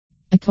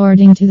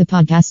According to the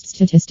podcast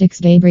statistics,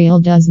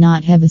 Gabriel does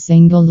not have a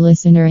single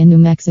listener in New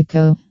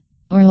Mexico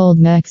or Old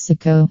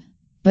Mexico.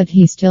 But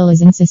he still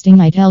is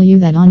insisting I tell you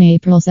that on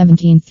April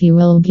 17th he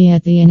will be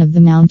at the Inn of the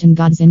Mountain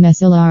Gods in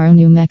Mesilaro,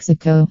 New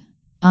Mexico.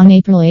 On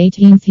April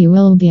 18th he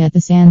will be at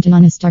the Santa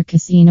Ana Star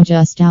Casino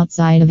just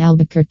outside of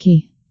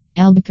Albuquerque.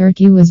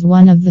 Albuquerque was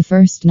one of the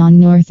first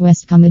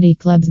non-Northwest comedy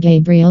clubs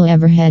Gabriel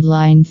ever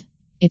headlined.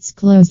 It's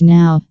closed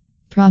now.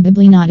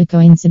 Probably not a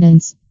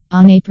coincidence.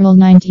 On April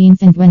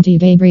 19th and 20th,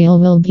 Gabriel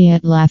will be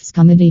at Laughs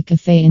Comedy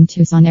Cafe in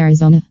Tucson,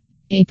 Arizona.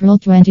 April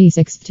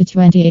 26th to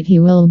 28th, he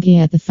will be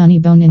at the Funny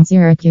Bone in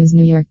Syracuse,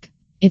 New York.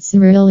 It's a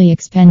really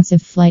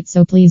expensive flight,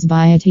 so please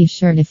buy a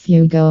t-shirt if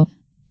you go.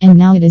 And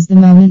now it is the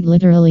moment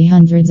literally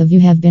hundreds of you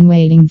have been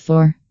waiting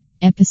for.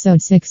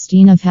 Episode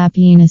 16 of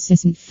Happiness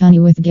Isn't Funny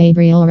with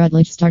Gabriel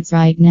Rutledge starts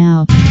right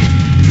now.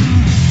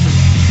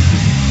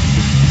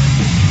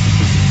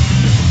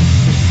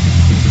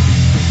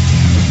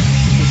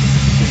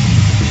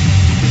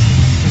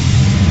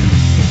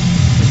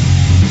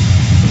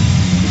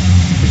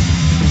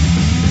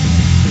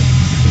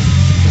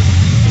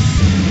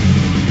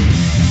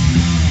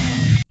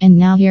 And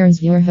now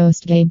here's your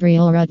host,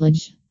 Gabriel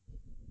Rutledge.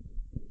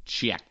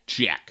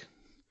 Check.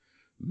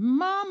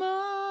 Mama.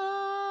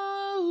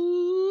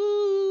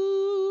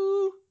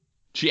 Ooh.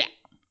 Check.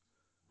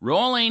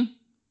 Rolling.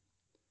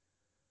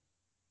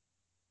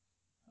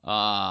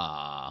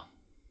 That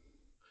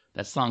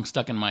song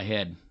stuck in my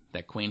head,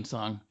 that Queen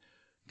song,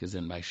 because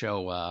in my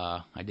show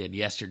I did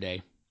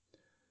yesterday,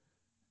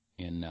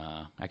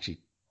 actually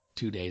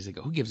 2 days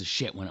ago, who gives a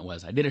shit when it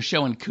was? I did a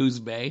show in Coos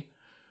Bay,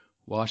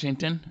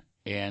 Washington.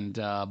 And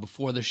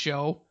before the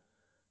show,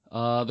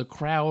 the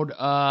crowd,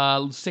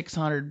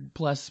 600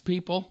 plus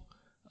people,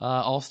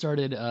 all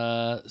started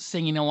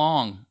singing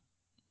along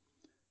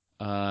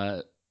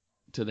to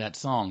that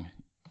song.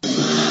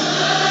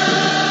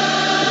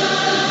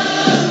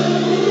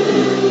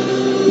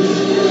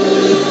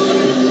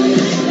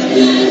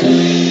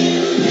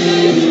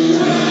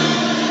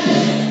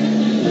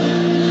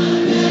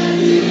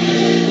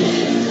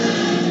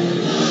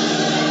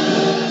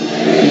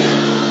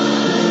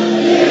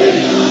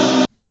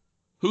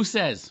 Who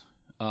says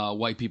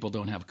white people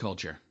don't have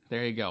culture?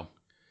 There you go.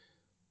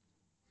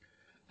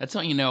 That's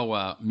how you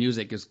know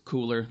music is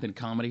cooler than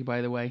comedy,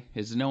 by the way,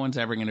 is no one's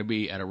ever going to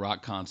be at a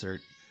rock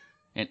concert.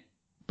 And,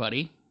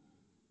 buddy,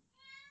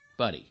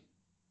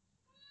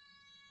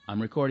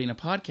 I'm recording a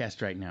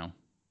podcast right now.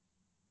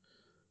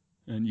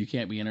 And you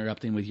can't be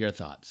interrupting with your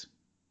thoughts.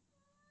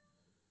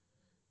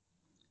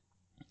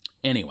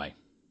 Anyway.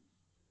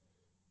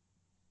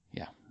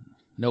 Yeah.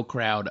 No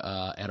crowd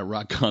at a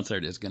rock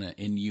concert is going to,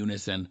 in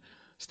unison,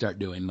 start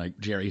doing like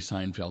Jerry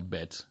Seinfeld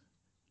bits.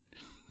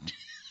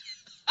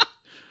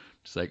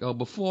 It's like,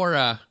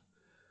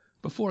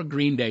 before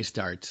Green Day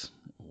starts,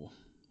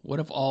 what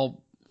if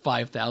all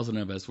 5,000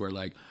 of us were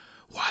like,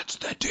 what's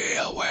the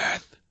deal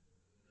with?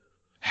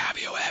 Have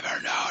you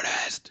ever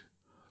noticed?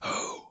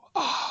 Who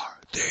are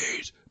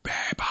these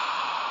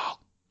people?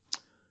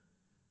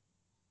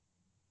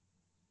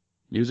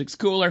 Music's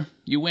cooler.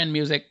 You win,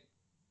 music.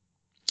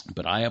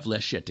 But I have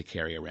less shit to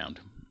carry around.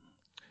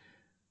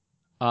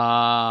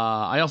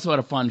 I also had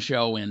a fun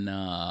show in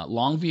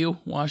Longview,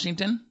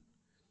 Washington.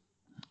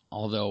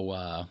 Although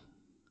it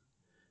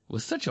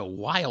was such a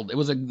wild... It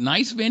was a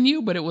nice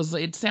venue, but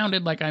it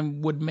sounded like I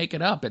would make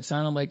it up. It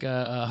sounded like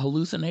a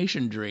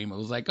hallucination dream. It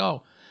was like,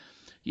 oh,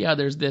 yeah,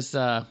 there's this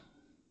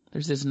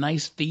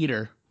nice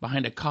theater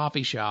behind a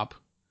coffee shop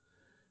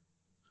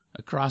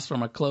across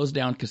from a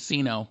closed-down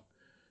casino,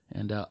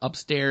 and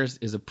upstairs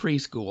is a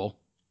preschool,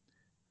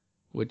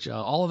 which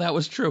all of that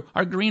was true.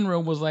 Our green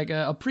room was like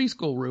a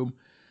preschool room.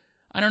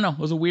 I don't know. It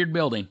was a weird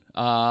building,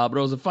 but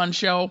it was a fun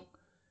show.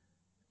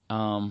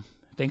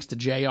 Thanks to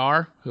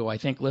JR, who I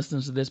think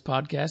listens to this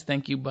podcast.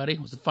 Thank you, buddy.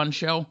 It was a fun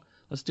show.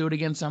 Let's do it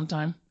again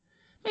sometime.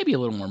 Maybe a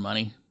little more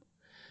money.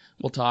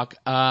 We'll talk.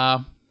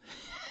 I'm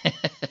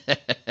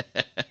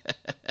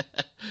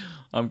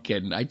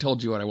kidding. I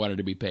told you what I wanted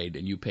to be paid,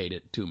 and you paid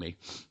it to me.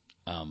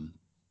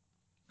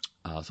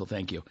 So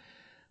thank you.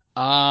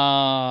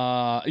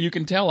 You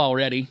can tell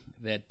already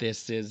that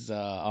this is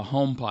a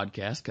home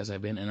podcast because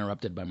I've been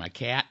interrupted by my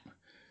cat.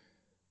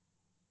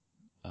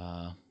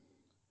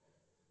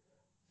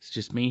 It's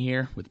just me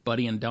here with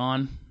Buddy and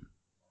Dawn.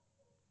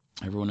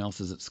 Everyone else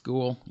is at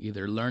school,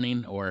 either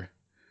learning or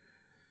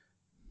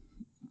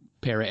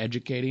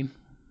paraeducating.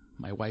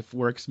 My wife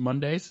works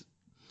Mondays.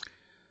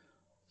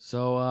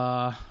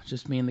 So,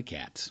 just me and the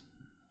cats.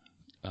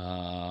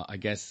 I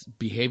guess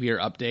behavior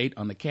update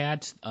on the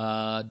cats.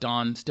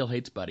 Dawn still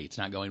hates Buddy. It's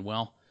not going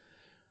well.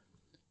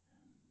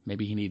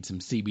 Maybe he needs some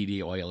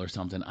CBD oil or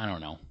something. I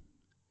don't know.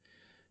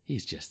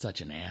 He's just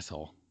such an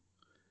asshole.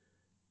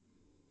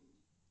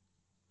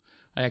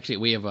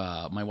 We have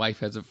my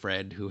wife has a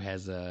friend who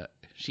has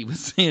she was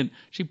saying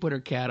she put her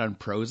cat on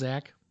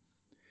Prozac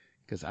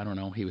because, I don't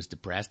know, he was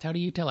depressed. How do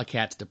you tell a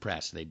cat's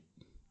depressed? They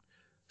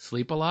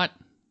sleep a lot?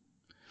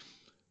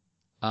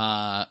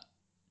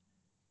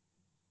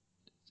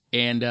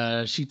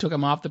 And she took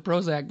him off the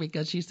Prozac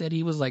because she said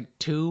he was like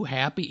too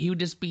happy. He would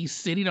just be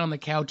sitting on the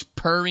couch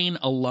purring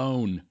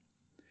alone.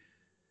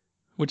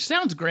 Which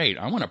sounds great.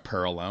 I want to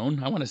purr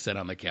alone. I want to sit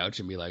on the couch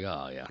and be like,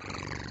 oh, yeah.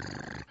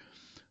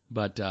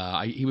 But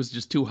he was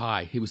just too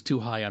high. He was too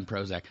high on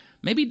Prozac.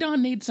 Maybe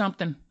Don needs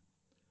something.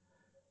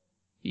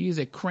 He's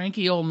a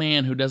cranky old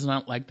man who does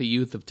not like the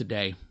youth of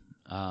today.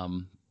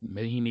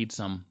 Maybe he needs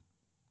some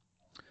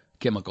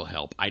chemical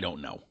help. I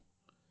don't know.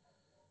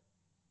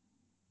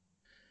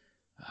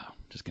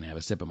 Just going to have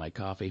a sip of my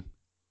coffee.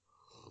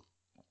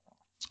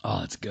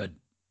 Oh, that's good.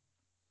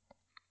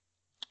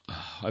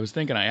 I was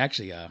thinking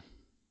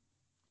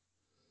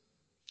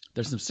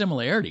there's some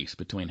similarities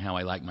between how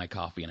I like my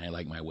coffee and I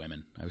like my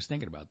women. I was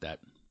thinking about that.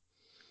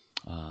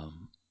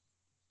 I'm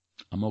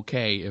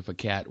okay if a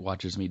cat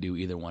watches me do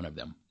either one of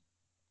them.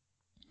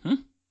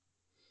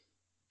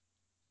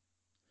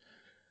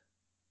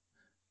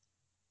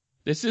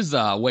 This is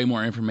way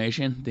more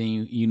information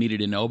than you needed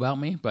to know about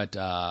me, but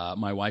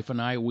my wife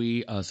and I,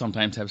 we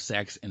sometimes have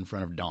sex in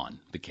front of Dawn,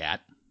 the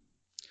cat,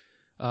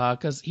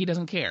 because he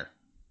doesn't care.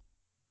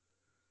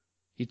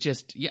 He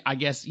just, yeah, I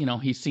guess,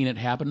 he's seen it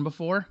happen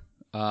before.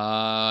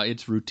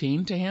 It's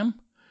routine to him.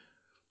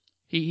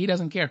 He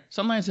doesn't care.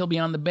 Sometimes he'll be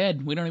on the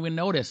bed. We don't even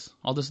notice.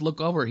 I'll just look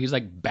over. He's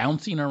like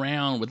bouncing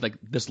around with like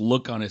this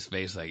look on his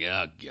face like,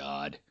 oh,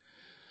 God.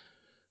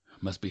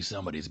 Must be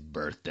somebody's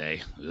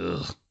birthday.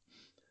 Ugh.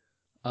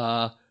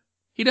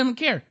 He doesn't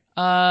care.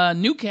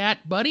 New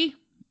cat, buddy.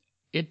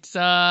 It's,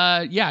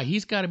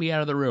 he's got to be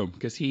out of the room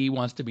because he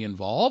wants to be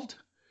involved.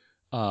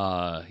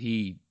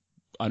 I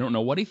don't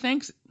know what he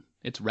thinks.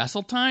 It's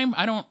wrestle time.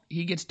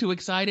 He gets too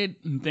excited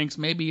and thinks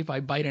maybe if I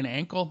bite an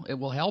ankle, it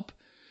will help.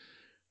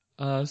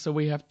 So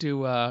we have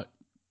to,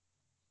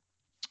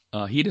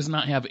 he does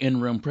not have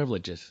in-room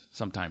privileges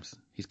sometimes.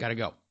 He's got to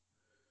go.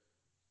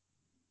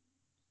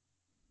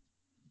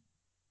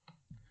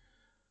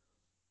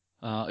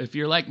 If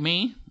you're like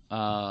me,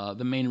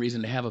 the main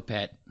reason to have a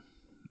pet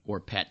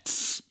or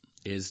pets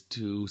is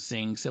to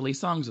sing silly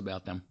songs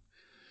about them.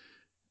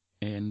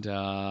 And,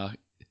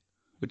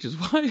 which is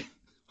why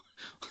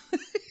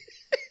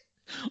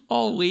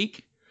all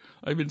week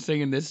I've been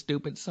singing this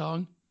stupid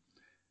song.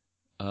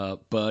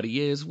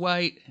 Buddy is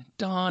white,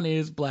 Dawn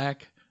is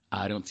black.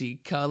 I don't see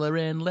color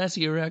unless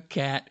you're a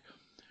cat.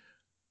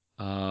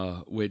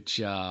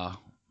 Which, I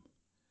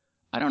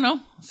don't know.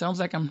 Sounds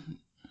like I'm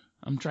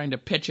trying to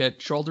pitch a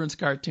children's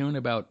cartoon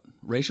about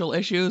racial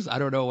issues. I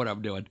don't know what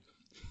I'm doing.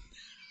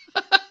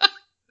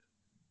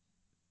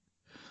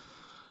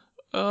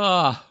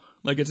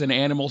 Like it's an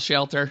animal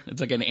shelter.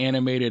 It's like an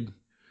animated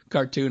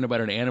cartoon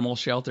about an animal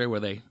shelter where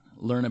they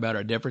learn about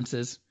our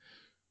differences.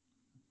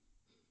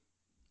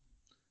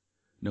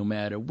 No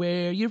matter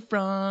where you're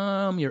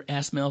from, your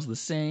ass smells the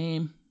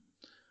same.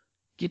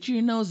 Get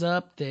your nose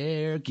up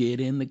there,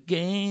 get in the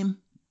game.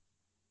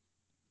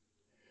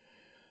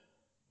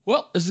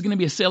 Well, this is going to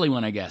be a silly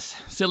one, I guess.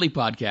 Silly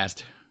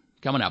podcast.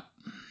 Coming up.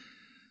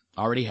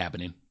 Already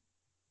happening.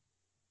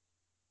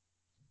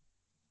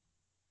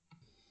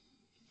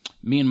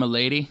 Me and my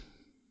lady.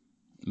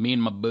 Me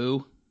and my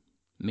boo.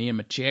 Me and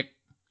my chick.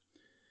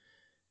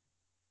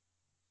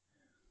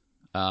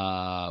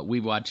 We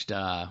watched,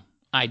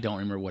 I don't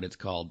remember what it's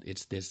called.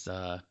 It's this,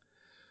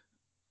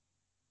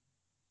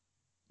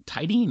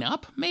 Tidying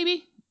Up,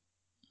 maybe?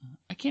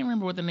 I can't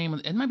remember what the name of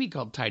it. It might be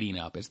called Tidying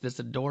Up. It's this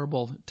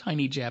adorable,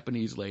 tiny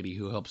Japanese lady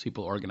who helps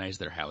people organize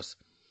their house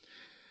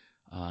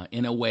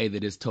in a way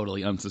that is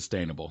totally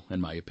unsustainable, in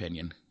my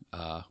opinion.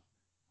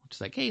 It's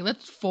like, hey,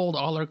 let's fold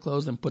all our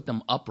clothes and put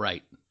them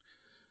upright,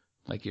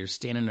 like you're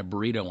standing a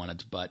burrito on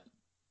its butt.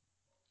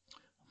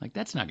 Like,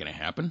 that's not going to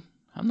happen.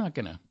 I'm not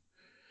going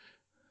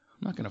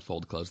to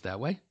fold clothes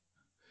that way.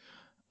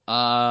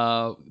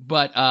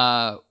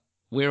 But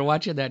we were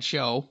watching that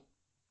show.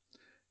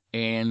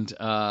 And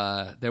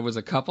there was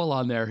a couple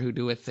on there who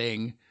do a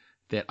thing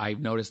that I've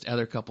noticed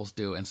other couples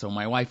do. And so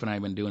my wife and I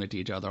have been doing it to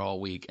each other all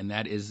week. And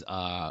that is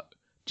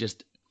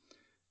just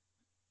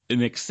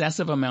an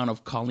excessive amount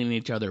of calling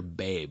each other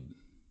babe.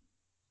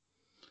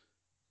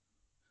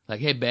 Like,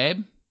 hey,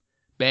 babe,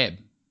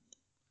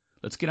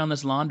 let's get on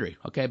this laundry.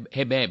 Okay,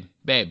 hey, babe,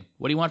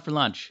 what do you want for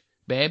lunch?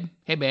 Babe,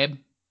 hey, babe,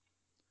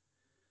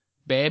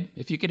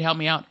 if you could help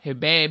me out. Hey,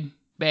 babe.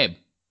 Babe,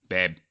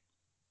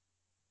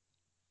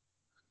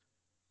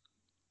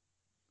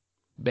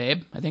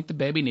 I think the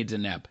baby needs a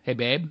nap. Hey,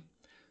 babe.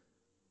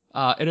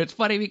 And it's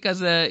funny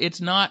because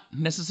it's not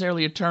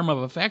necessarily a term of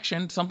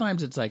affection.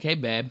 Sometimes it's like, hey,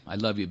 babe, I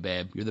love you,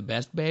 babe. You're the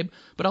best, babe.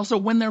 But also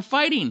when they're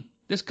fighting,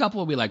 this couple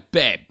will be like,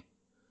 babe,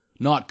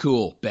 not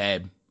cool,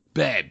 babe.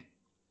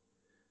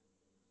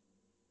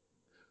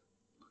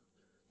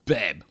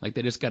 Like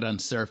they just got done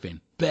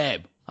surfing.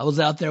 Babe, I was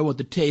out there with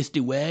the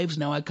tasty waves.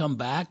 Now I come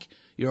back.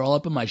 You're all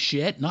up in my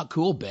shit. Not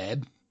cool,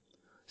 babe.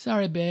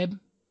 Sorry, babe.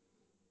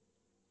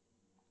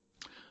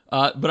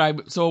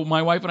 So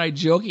my wife and I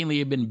jokingly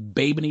have been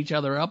babing each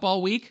other up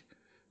all week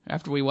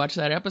after we watched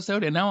that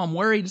episode, and now I'm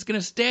worried it's going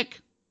to stick.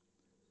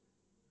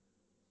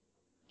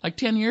 Like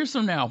 10 years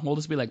from now, we'll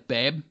just be like,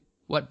 babe,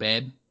 what,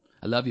 babe?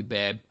 I love you,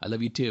 babe. I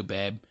love you too,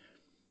 babe.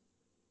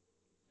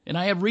 And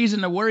I have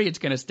reason to worry it's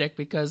going to stick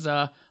because,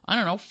 I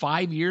don't know,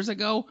 5 years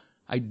ago,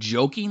 I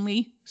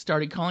jokingly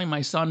started calling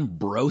my son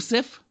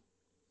Brosif.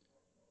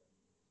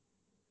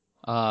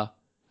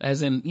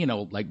 As in,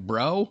 like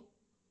bro.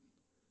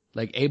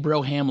 Like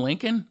Abraham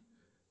Lincoln.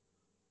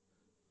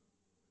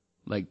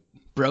 Like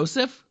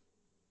Brosif.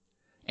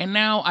 And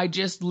now I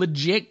just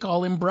legit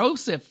call him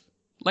Brosif.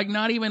 Like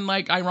not even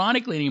like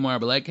ironically anymore,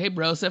 but like, hey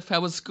Brosif,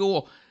 how was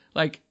school?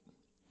 Like,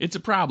 it's a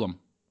problem.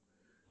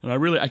 And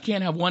I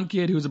can't have one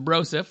kid who's a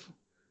Brosif.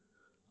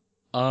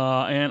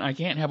 And I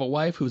can't have a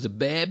wife who's a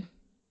babe.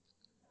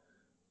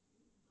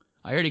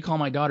 I already call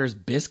my daughters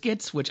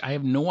biscuits, which I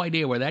have no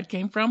idea where that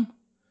came from.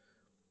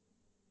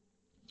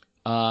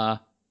 And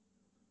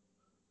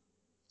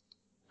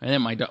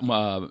then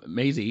my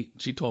Maisie,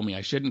 she told me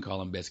I shouldn't call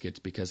them biscuits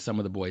because some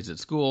of the boys at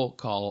school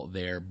call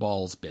their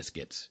balls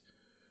biscuits.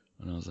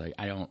 And I was like,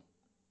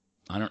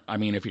 I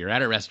mean, if you're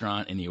at a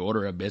restaurant and you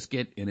order a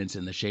biscuit and it's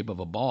in the shape of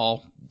a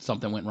ball,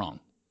 something went wrong.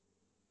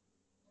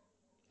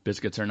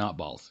 Biscuits are not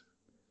balls.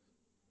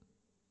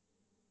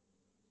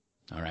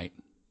 All right.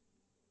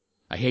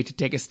 I hate to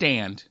take a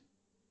stand.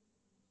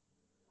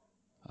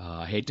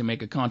 I hate to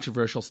make a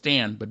controversial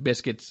stand, but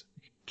biscuits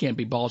can't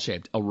be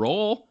ball-shaped. A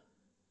roll?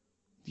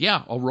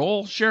 Yeah, a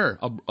roll, sure.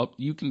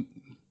 You can...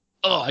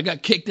 Oh, I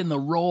got kicked in the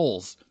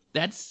rolls.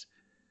 That's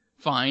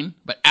fine.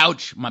 But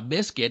ouch, my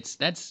biscuits,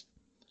 that's...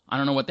 I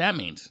don't know what that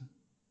means.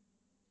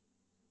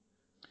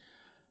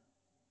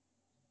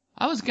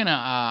 I was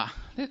gonna...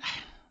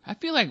 I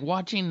feel like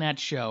watching that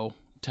show,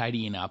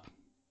 Tidying Up,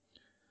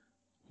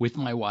 with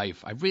my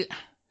wife. I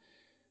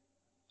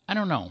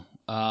don't know.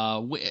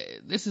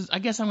 I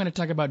guess I'm going to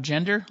talk about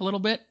gender a little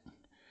bit.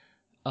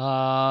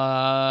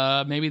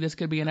 Maybe this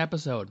could be an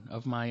episode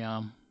of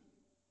my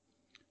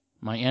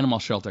my animal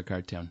shelter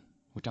cartoon,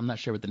 which I'm not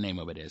sure what the name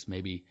of it is.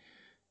 Maybe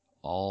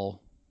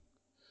No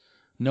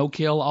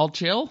Kill, All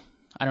Chill?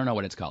 I don't know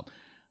what it's called.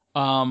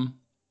 But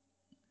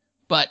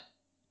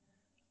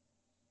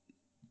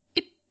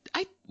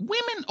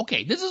women,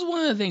 okay, this is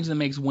one of the things that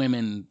makes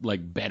women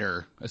like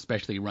better,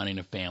 especially running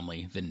a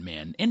family, than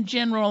men. In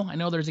general, I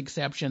know there's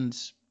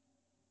exceptions.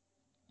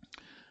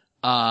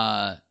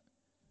 But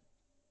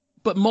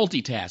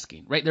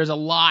multitasking, right? There's a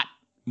lot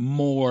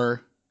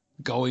more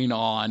going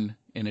on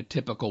in a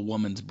typical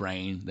woman's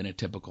brain than a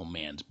typical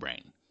man's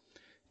brain.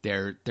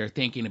 They're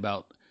thinking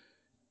about,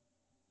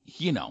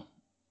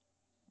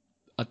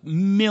 a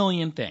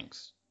million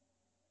things.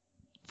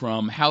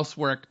 From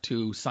housework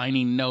to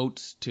signing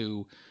notes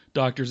to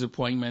doctor's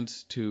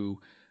appointments to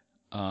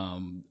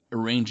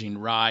arranging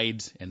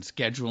rides and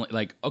scheduling.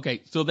 Like,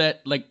 okay, so that's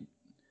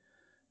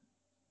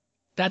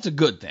a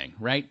good thing,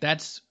 right?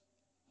 That's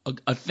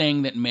a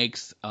thing that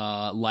makes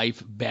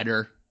life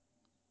better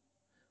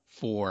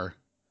for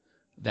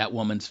that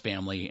woman's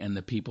family and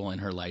the people in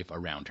her life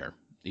around her,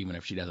 even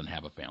if she doesn't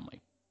have a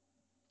family.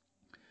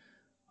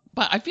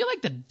 But I feel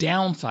like the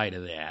downside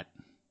of that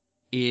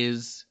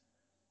is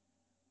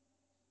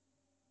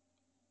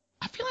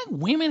I feel like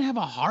women have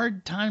a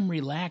hard time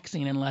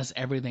relaxing unless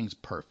everything's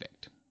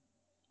perfect.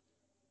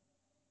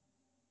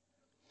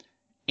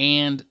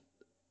 And,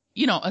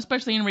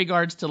 especially in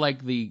regards to like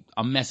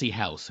a messy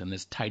house and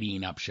this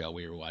tidying up show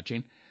we were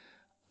watching.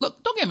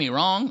 Look, don't get me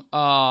wrong.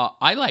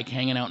 I like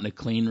hanging out in a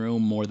clean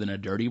room more than a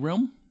dirty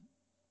room.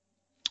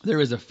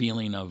 There is a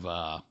feeling of,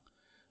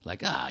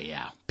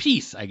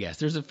 peace, I guess.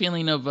 There's a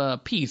feeling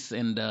of peace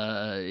and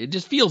it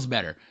just feels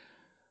better.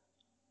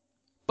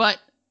 But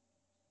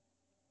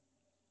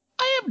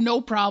I have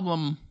no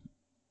problem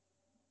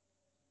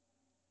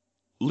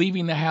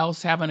leaving the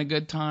house, having a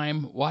good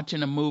time,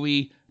 watching a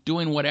movie,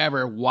 doing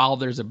whatever while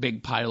there's a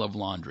big pile of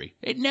laundry.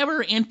 It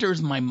never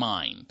enters my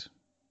mind.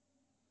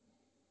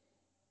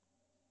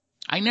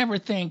 I never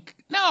think,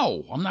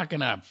 no, I'm not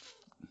gonna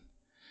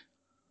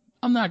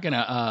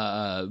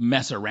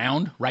mess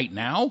around right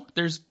now.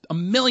 There's a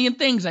million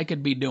things I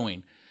could be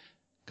doing.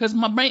 Because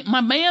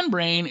my man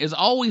brain is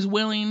always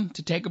willing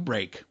to take a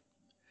break.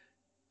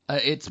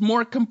 It's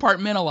more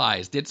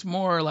compartmentalized. It's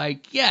more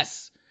like,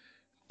 yes,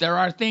 there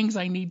are things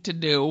I need to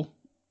do,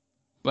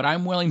 but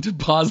I'm willing to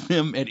pause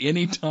them at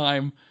any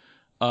time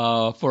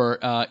for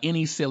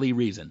any silly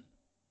reason.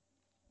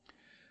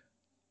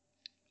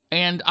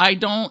 And I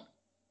don't...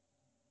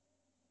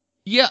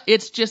 Yeah,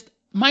 it's just...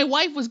 My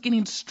wife was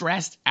getting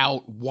stressed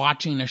out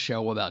watching a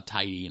show about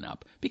tidying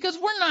up. Because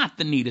we're not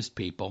the neatest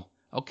people,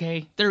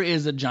 okay? There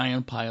is a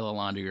giant pile of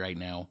laundry right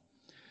now.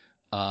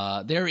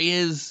 Our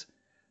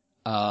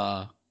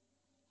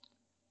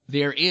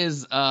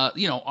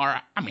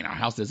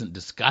house isn't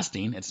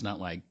disgusting. It's not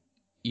like,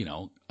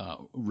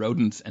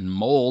 rodents and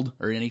mold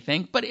or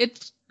anything, but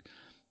it's,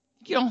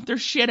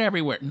 there's shit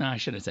everywhere. No, I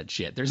should have said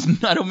shit.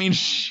 I don't mean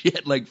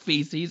shit like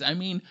feces. I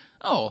mean,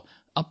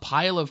 a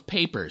pile of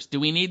papers. Do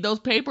we need those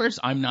papers?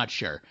 I'm not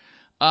sure.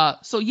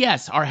 So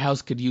yes, our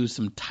house could use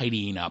some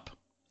tidying up.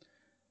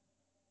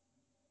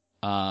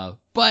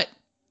 But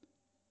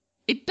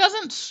it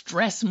doesn't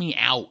stress me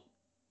out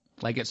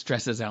like it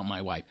stresses out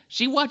my wife.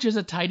 She watches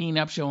a tidying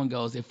up show and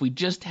goes, if we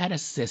just had a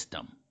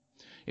system,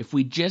 if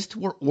we just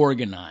were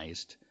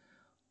organized,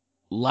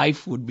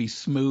 life would be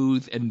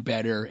smooth and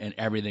better and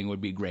everything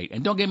would be great.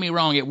 And don't get me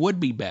wrong, it would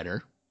be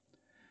better,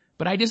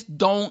 but I just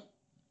don't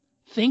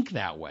think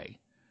that way.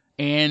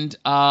 And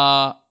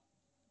I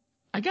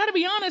got to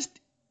be honest,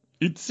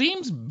 it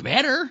seems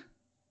better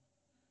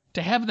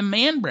to have the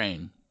man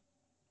brain.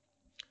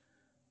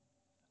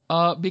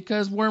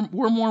 Because we're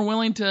more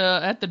willing to,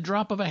 at the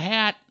drop of a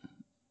hat,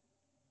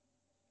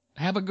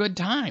 have a good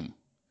time.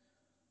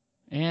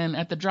 And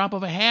at the drop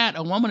of a hat,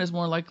 a woman is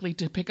more likely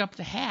to pick up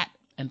the hat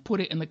and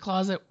put it in the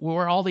closet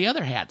where all the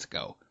other hats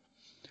go.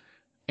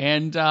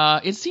 And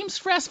it seems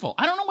stressful.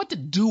 I don't know what to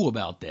do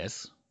about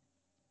this.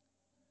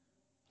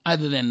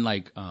 Other than,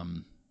 like,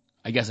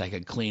 I guess I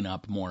could clean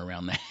up more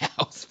around the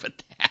house, but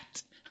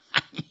that,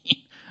 I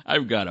mean,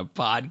 I've got a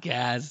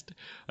podcast.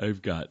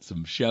 I've got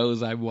some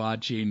shows I'm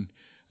watching.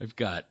 I've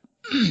got,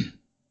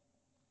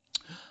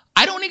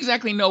 I don't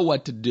exactly know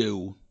what to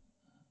do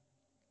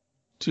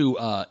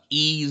to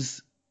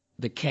ease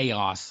the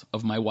chaos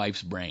of my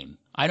wife's brain.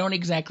 I don't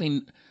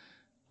exactly,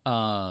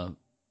 I'm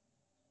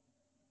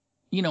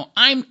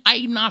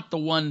not the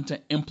one to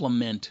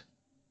implement.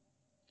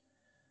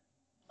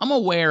 I'm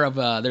aware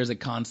of, there's a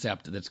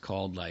concept that's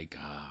called, like,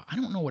 I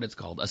don't know what it's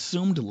called,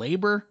 assumed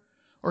labor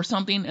or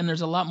something, and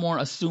there's a lot more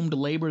assumed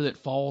labor that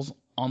falls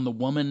on the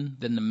woman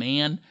than the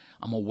man.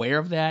 I'm aware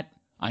of that.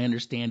 I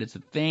understand it's a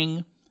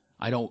thing.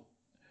 I don't,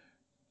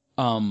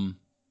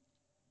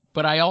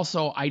 but I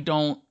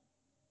don't,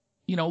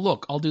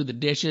 look, I'll do the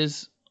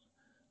dishes.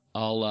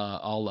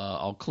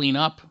 I'll clean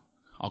up.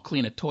 I'll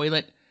clean a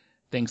toilet,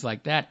 things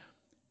like that.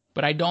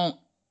 But I don't,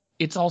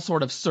 it's all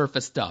sort of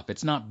surface stuff.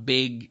 It's not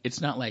big. It's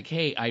not like,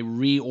 hey, I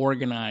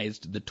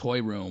reorganized the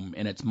toy room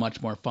and it's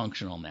much more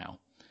functional now.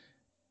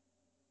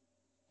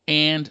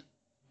 And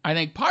I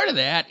think part of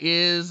that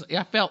is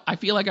I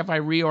feel like if I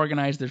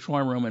reorganized the toy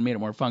room and made it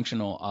more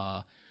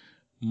functional,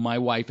 my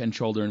wife and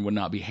children would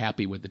not be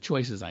happy with the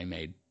choices I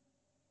made.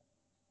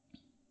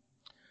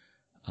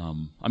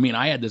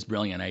 I had this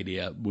brilliant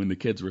idea when the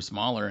kids were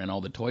smaller and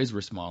all the toys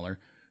were smaller,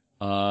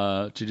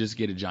 to just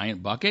get a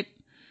giant bucket,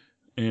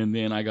 and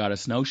then I got a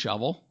snow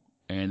shovel,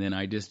 and then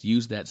I just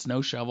used that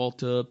snow shovel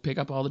to pick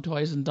up all the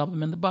toys and dump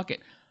them in the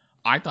bucket.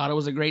 I thought it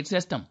was a great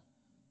system.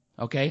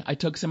 Okay, I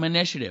took some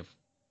initiative.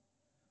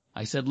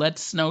 I said,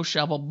 let's snow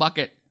shovel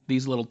bucket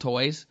these little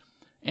toys.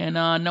 And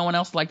no one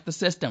else liked the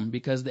system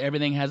because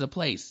everything has a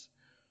place.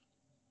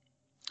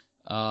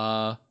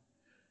 But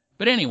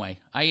anyway,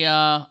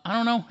 I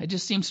don't know. It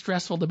just seems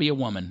stressful to be a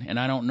woman. And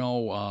I don't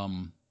know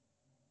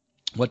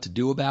what to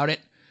do about it.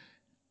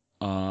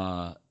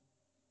 Your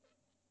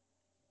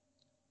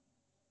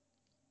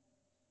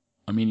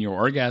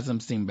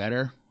orgasms seem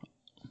better.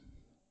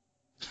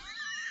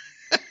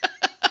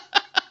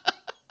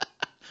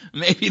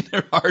 Maybe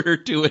they're harder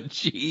to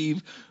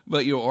achieve,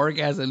 but your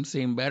orgasms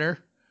seem better.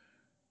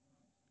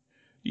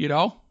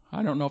 I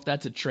don't know if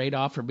that's a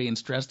trade-off for being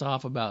stressed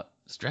off.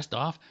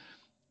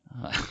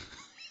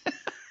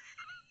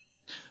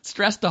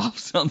 Stressed off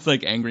sounds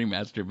like angry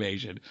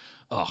masturbation.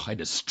 Oh, I had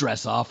to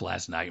stress off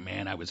last night,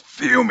 man. I was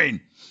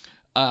fuming.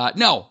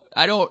 No,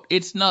 I don't.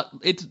 It's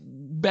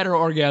better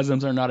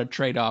orgasms are not a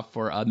trade-off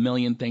for a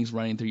million things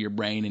running through your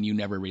brain and you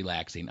never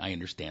relaxing. I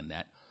understand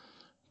that.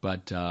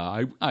 But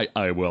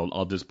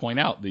I'll just point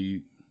out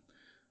the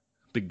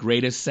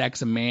greatest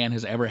sex a man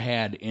has ever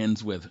had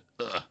ends with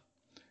ugh.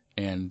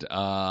 And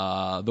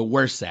the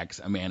worst sex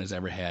a man has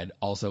ever had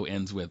also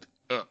ends with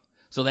ugh.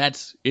 So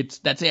that's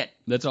it.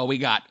 That's all we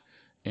got.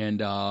 And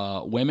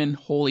women,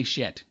 holy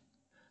shit,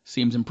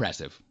 seems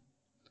impressive.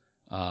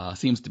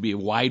 Seems to be a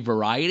wide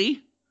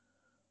variety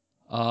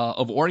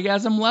of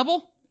orgasm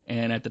level,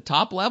 and at the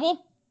top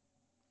level,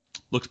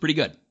 looks pretty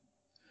good.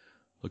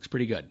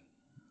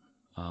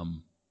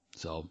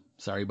 So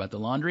sorry about the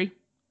laundry.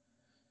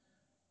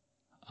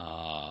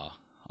 I'll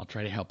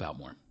try to help out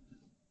more.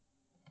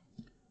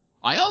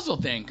 I also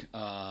think,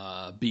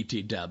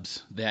 BT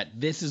dubs, that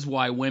this is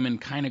why women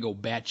kind of go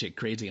batshit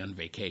crazy on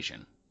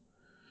vacation.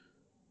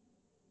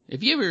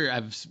 If you ever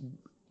have,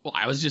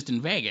 I was just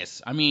in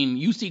Vegas.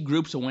 You see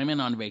groups of women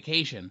on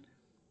vacation.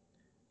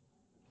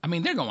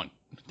 They're going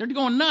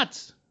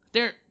nuts.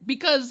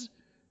 Because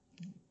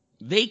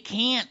they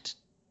can't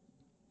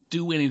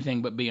do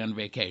anything but be on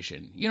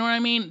vacation. You know what I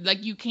mean?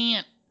 Like, you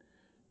can't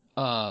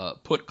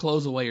put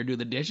clothes away or do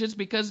the dishes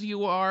because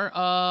you are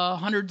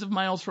hundreds of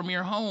miles from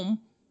your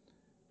home.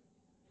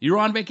 You're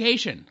on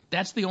vacation.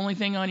 That's the only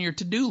thing on your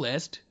to-do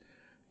list.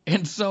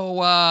 And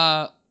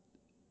so,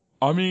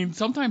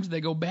 sometimes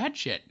they go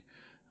batshit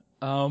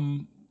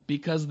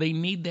because they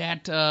need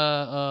that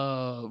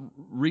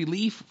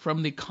relief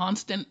from the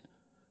constant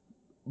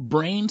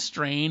brain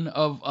strain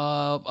of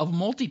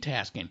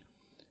multitasking.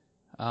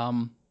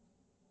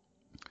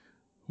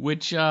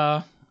 Which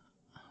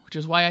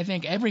is why I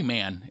think every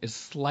man is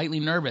slightly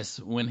nervous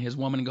when his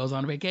woman goes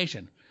on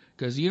vacation,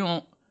 because you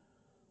don't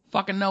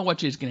fucking know what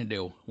she's gonna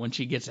do when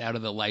she gets out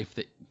of the life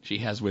that she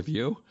has with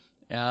you,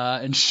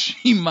 and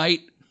she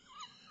might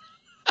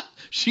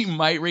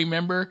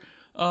remember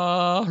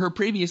her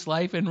previous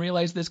life and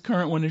realize this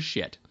current one is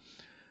shit.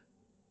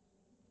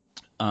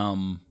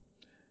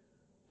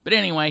 But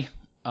anyway,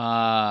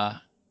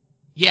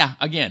 yeah,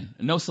 again,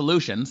 no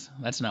solutions.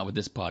 That's not what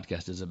this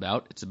podcast is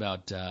about. It's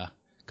about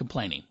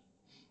complaining.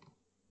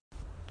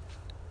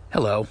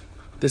 Hello.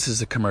 This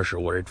is a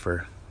commercial word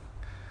for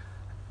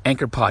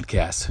Anchor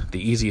Podcasts, the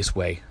easiest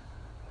way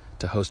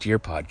to host your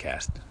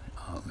podcast.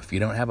 If you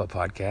don't have a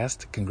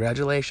podcast,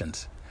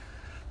 congratulations.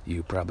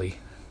 You probably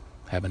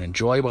have an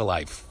enjoyable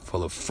life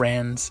full of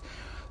friends,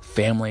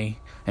 family,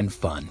 and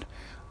fun.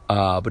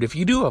 But if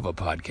you do have a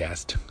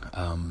podcast,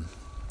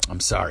 I'm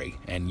sorry,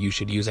 and you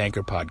should use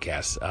Anchor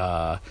Podcasts.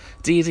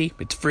 It's easy,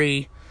 it's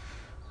free.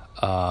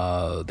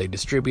 They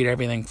distribute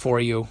everything for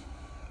you.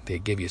 They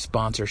give you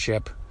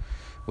sponsorship,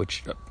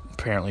 which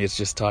apparently is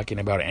just talking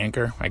about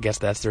Anchor. I guess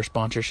that's their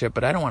sponsorship,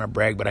 but I don't want to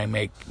brag, but I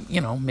make,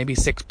 maybe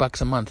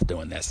 $6 a month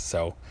doing this,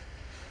 so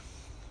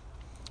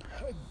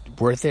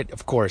worth it?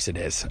 Of course it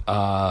is.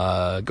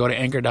 Go to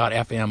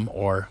anchor.fm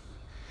or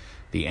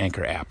the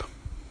Anchor app.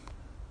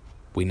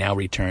 We now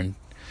return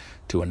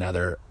to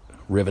another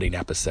riveting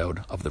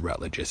episode of The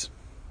Rutledges.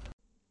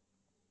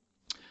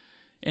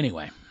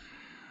 Anyway,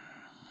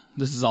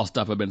 this is all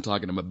stuff I've been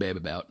talking to my babe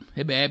about.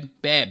 Hey, babe.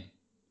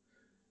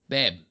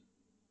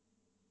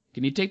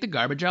 Can you take the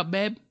garbage out,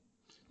 babe?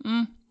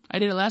 I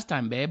did it last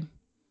time, babe.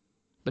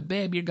 But,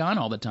 babe, you're gone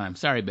all the time.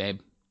 Sorry, babe.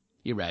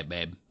 You're right,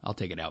 babe. I'll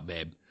take it out,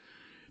 babe.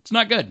 It's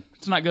not good.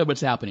 It's not good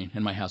what's happening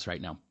in my house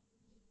right now.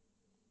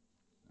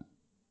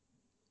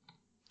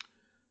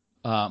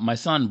 My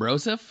son,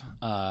 Broseph,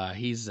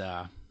 he's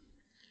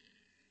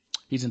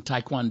in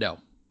Taekwondo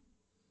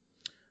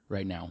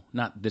right now.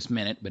 Not this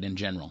minute, but in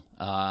general.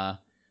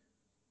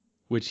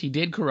 Which he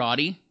did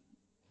karate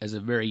as a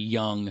very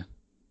young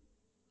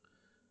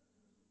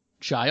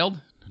child.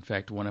 In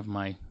fact, one of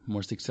my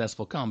more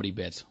successful comedy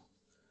bits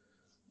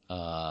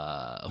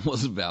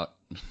was about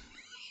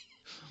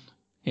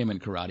him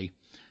and karate.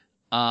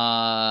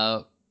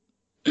 But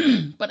I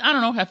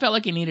don't know. I felt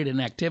like he needed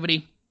an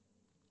activity.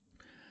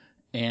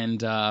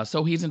 And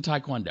so he's in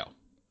Taekwondo.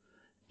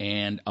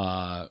 And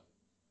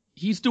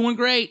he's doing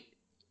great.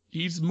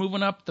 He's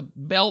moving up the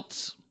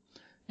belts.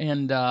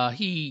 And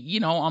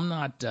I'm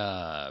not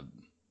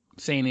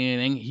saying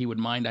anything he would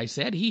mind I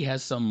said. He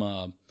has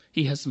some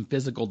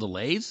physical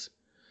delays.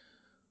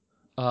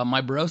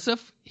 My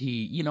Broseph,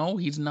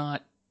 he's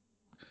not,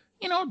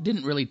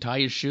 didn't really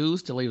tie his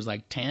shoes till he was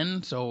like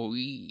 10, so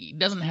he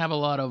doesn't have a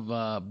lot of,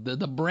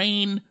 the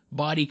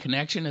brain-body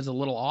connection is a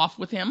little off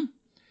with him.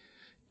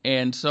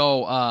 And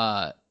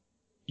so,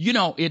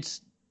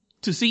 it's,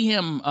 to see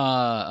him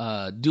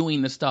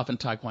doing this stuff in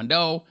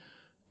Taekwondo,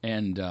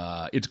 and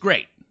it's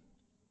great.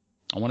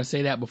 I want to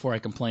say that before I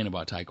complain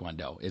about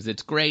Taekwondo,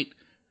 it's great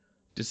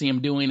to see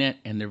him doing it,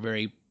 and they're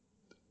very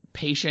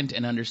patient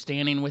and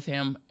understanding with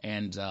him,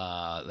 and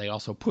they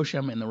also push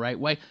him in the right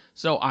way.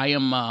 So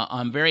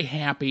I'm very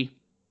happy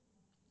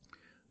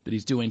that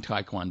he's doing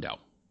Taekwondo.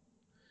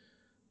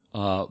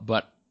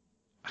 But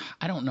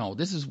I don't know.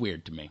 This is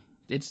weird to me.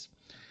 It's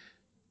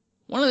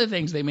one of the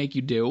things they make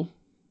you do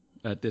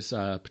at this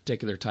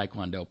particular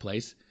Taekwondo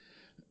place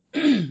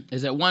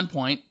is at one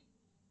point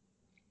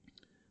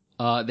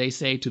they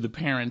say to the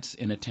parents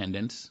in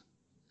attendance,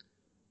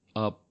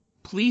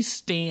 please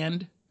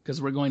stand because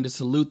we're going to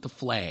salute the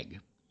flag.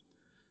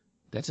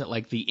 That's at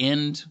like the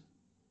end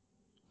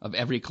of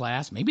every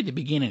class. Maybe the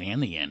beginning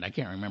and the end. I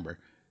can't remember.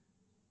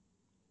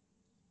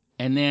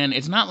 And then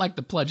it's not like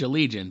the Pledge of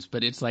Allegiance,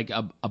 but it's like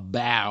a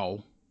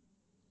bow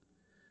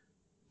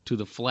to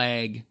the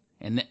flag.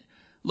 And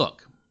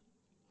look,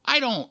 I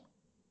don't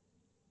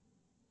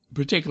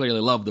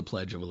particularly love the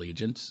Pledge of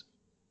Allegiance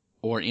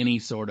or any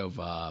sort of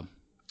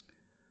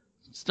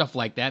stuff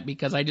like that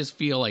because I just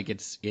feel like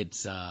it's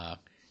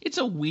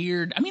a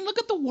weird, look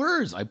at the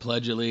words. I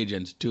pledge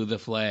allegiance to the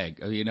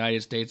flag of the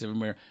United States of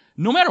America.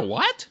 No matter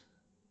what?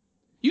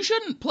 You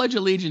shouldn't pledge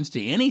allegiance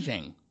to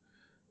anything.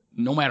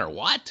 No matter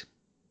what?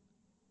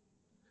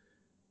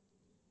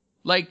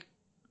 Like,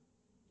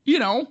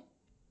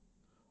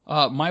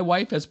 my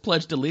wife has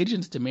pledged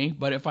allegiance to me,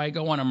 but if I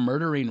go on a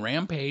murdering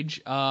rampage,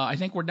 I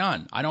think we're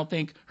done. I don't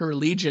think her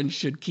allegiance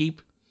should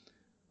keep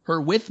her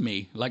with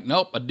me. Like,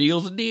 nope, a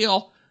deal's a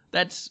deal.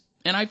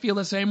 And I feel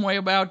the same way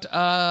about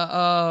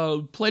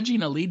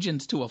pledging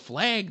allegiance to a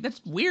flag. That's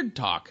weird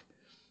talk.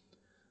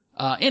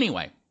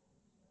 Anyway,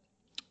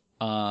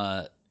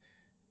 like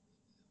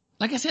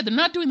I said, they're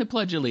not doing the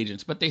Pledge of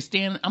Allegiance, but they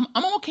stand.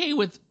 I'm okay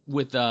with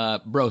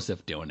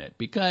Broseph doing it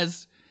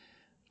because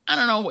I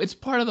don't know. It's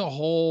part of the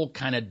whole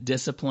kind of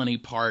discipline-y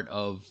part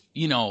of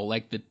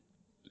like the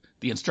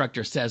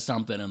instructor says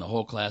something and the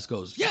whole class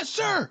goes yes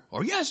sir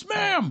or yes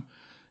ma'am.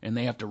 And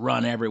they have to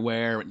run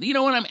everywhere. You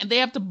know what I mean? They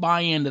have to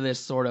buy into this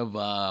sort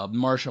of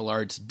martial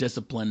arts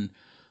discipline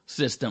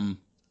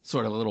system,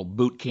 sort of a little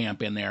boot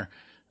camp in there.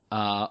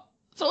 So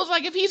it's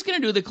like, if he's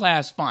going to do the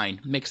class, fine,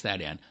 mix that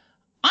in.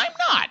 I'm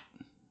not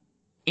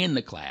in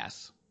the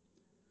class.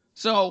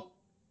 So,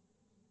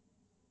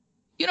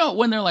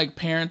 when they're like,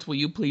 parents, will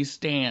you please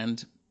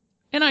stand?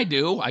 And I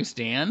do. I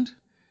stand.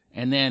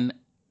 And then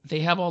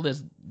they have all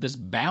this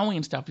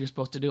bowing stuff you're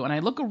supposed to do. And I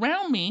look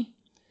around me.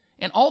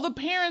 And all the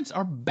parents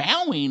are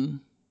bowing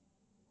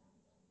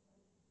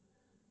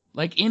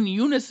like in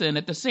unison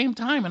at the same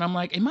time, and I'm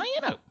like,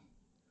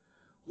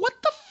 what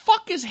the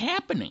fuck is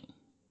happening?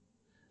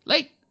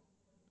 Like,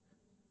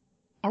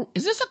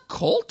 is this a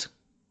cult?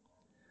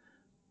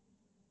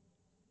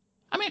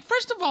 I mean,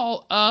 first of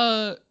all,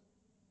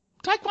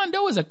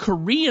 Taekwondo is a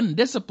Korean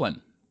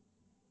discipline,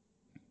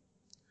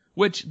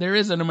 which there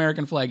is an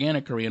American flag and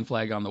a Korean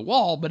flag on the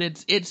wall, but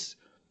it's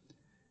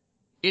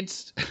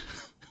it's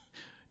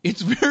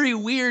very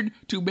weird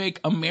to make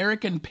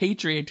American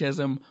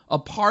patriotism a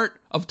part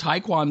of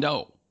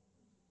Taekwondo.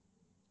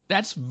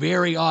 That's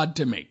very odd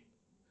to me.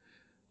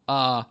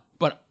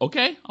 But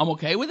okay, I'm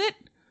okay with it.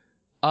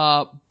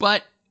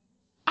 But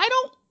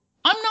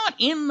I'm not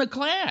in the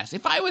class.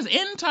 If I was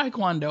in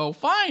Taekwondo,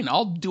 fine,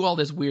 I'll do all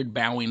this weird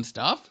bowing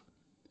stuff.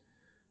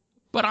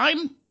 But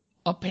I'm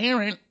a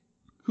parent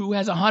who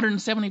has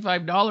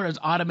 $175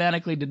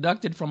 automatically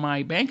deducted from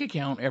my bank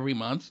account every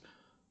month,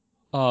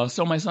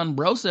 so my son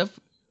Broseph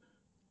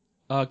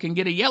can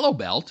get a yellow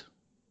belt.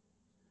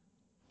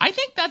 I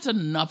think that's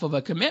enough of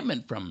a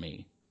commitment from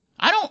me.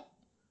 I don't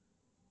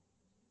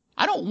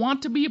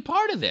want to be a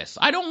part of this.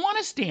 I don't want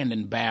to stand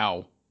and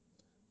bow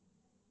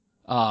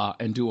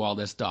and do all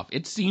this stuff.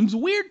 It seems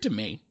weird to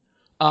me.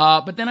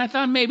 But then I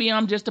thought maybe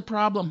I'm just a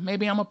problem.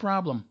 Maybe I'm a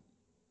problem.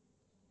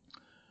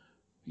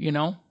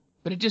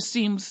 But it just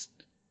seems,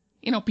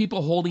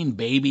 people holding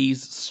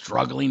babies,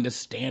 struggling to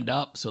stand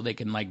up so they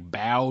can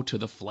bow to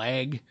the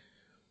flag.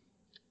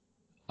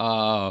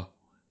 I'm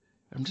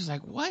just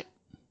like, what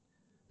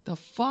the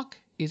fuck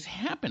is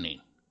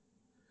happening?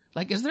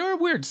 Is there a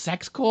weird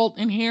sex cult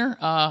in here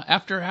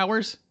after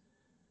hours?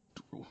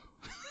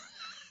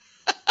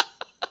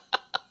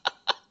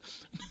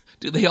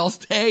 Do they all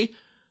stay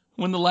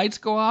when the lights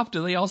go off?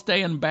 Do they all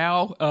stay and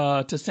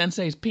bow to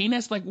Sensei's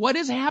penis? What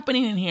is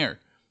happening in here?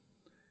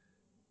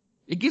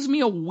 It gives me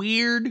a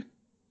weird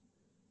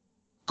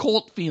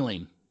cult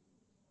feeling.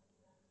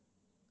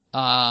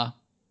 Or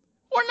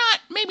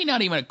maybe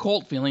not even a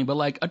cult feeling,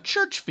 but a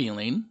church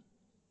feeling.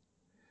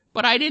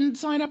 But I didn't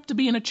sign up to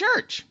be in a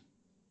church.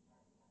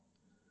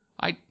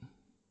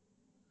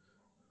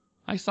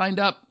 I signed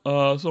up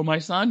so my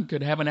son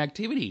could have an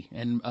activity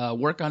and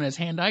work on his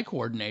hand-eye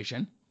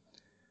coordination.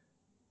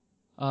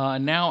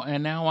 Now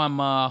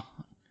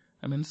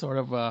I'm in sort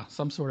of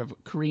some sort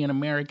of Korean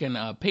American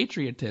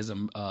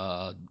patriotism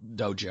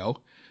dojo,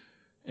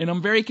 and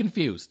I'm very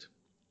confused.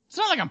 It's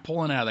not like I'm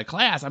pulling out of the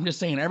class. I'm just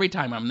saying every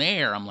time I'm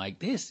there, I'm like,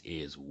 this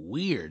is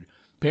weird.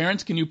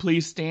 Parents, can you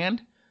please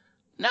stand?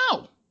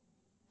 No.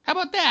 How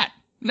about that?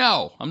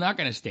 No, I'm not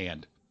going to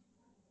stand.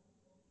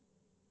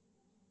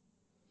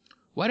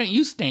 Why don't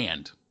you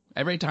stand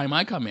every time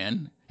I come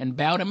in and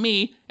bow to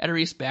me out of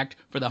respect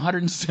for the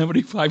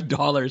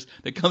 $175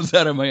 that comes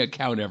out of my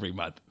account every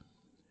month?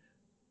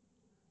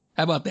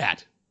 How about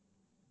that?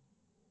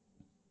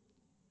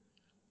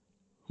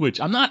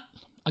 Which I'm not,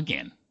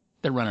 again,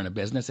 they're running a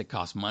business. It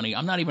costs money.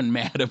 I'm not even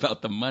mad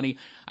about the money.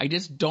 I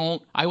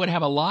would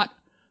have a lot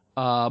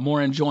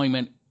more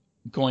enjoyment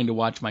going to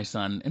watch my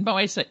son. And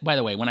by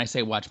the way, when I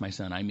say watch my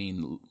son, I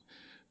mean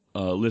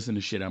listen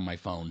to shit on my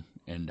phone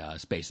and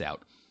space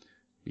out.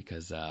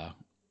 Because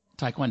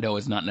Taekwondo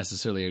is not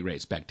necessarily a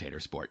great spectator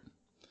sport.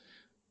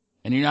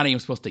 And you're not even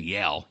supposed to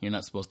yell. You're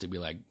not supposed to be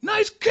like,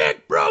 nice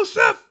kick,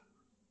 Broseph!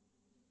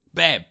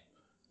 Babe,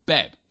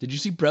 did you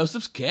see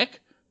Brosef's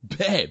kick?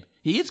 Babe,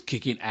 he is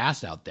kicking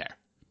ass out there.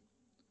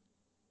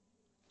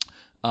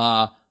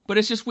 But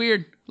it's just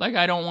weird.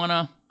 I don't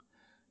want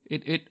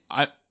to...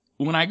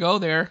 When I go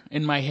there,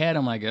 in my head,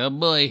 I'm like, oh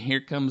boy,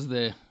 here comes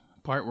the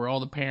part where all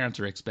the parents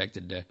are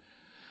expected to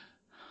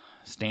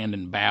stand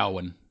and bow,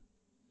 and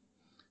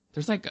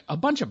there's a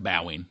bunch of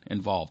bowing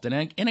involved.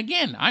 And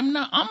again, I'm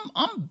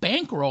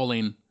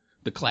bankrolling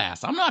the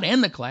class. I'm not in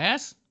the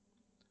class.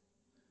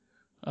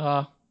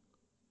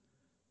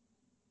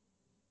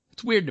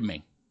 It's weird to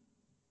me.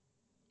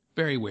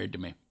 Very weird to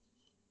me.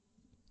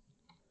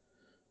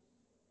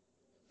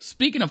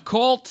 Speaking of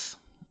cults,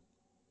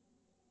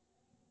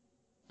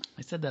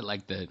 I said that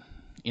like the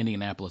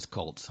Indianapolis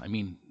Colts. I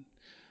mean,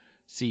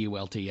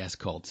 CULTS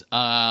Colts.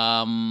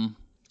 I've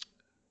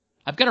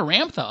got a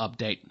Ramtha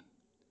update.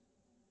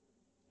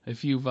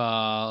 If you've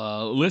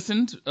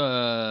listened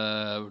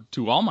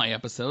to all my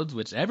episodes,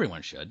 which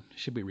everyone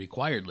should be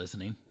required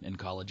listening in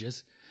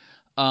colleges.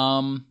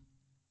 I've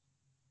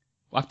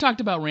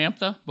talked about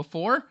Ramtha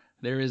before.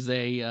 There is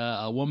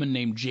a woman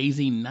named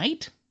Jay-Z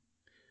Knight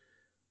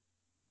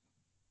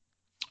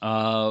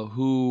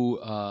who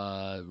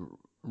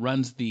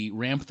runs the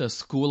Ramtha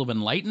School of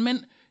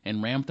Enlightenment,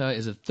 and Ramtha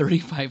is a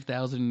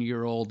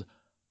 35,000-year-old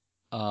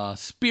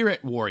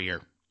spirit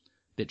warrior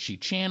that she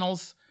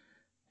channels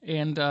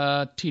and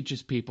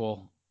teaches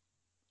people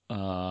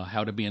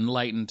how to be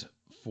enlightened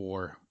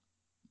for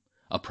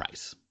a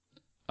price.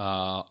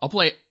 I'll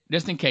play it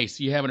just in case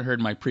you haven't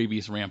heard my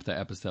previous Ramtha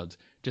episodes.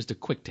 Just a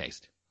quick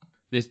taste.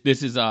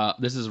 This is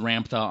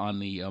Ramtha on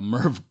the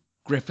Merv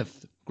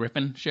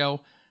Griffin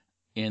show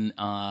in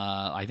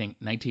I think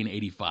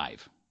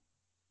 1985.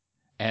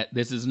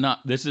 This is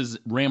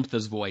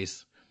Ramtha's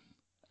voice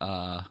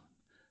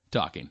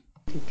talking.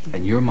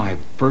 And you're my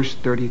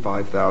first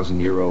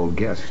 35,000-year-old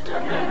guest.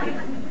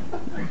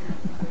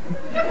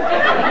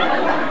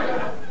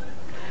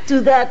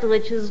 To that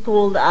which is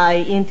called I,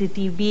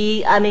 entity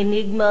B, an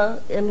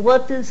enigma, and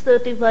what is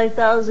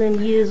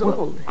 35,000 years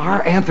old?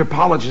 Our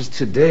anthropologists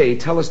today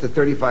tell us that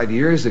 35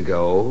 years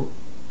ago,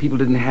 people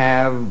didn't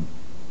have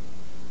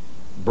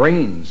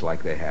brains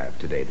like they have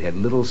today. They had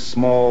little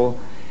small...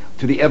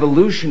 To the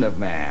evolution of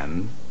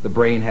man, the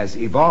brain has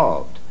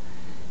evolved.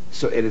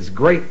 So it is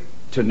great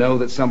to know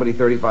that somebody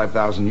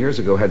 35,000 years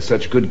ago had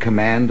such good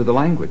command of the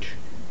language.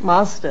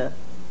 Master,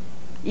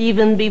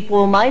 even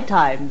before my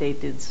time they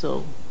did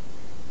so.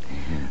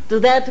 To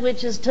that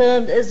which is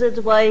termed, is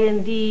it why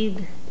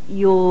indeed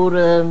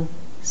your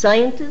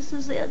scientists,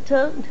 as they are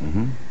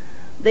termed,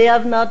 they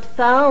have not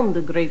found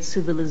the great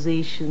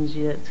civilizations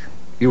yet.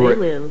 They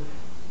will.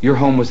 Your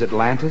home was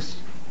Atlantis?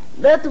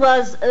 That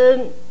was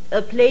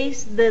a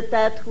place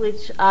that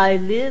which I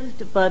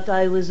lived, but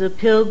I was a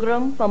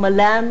pilgrim from a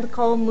land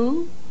called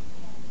Mu.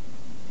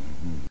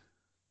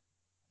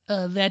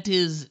 That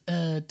is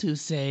to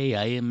say,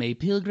 I am a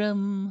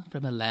pilgrim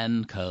from a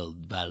land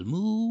called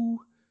Valmu.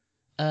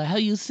 How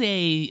you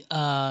say,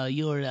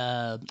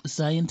 you're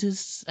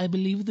scientists, I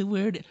believe the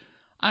word.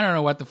 I don't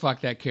know what the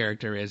fuck that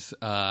character is.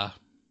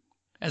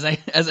 As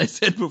I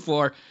said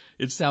before,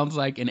 it sounds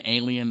like an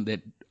alien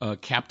that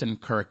Captain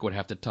Kirk would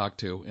have to talk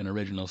to in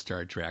original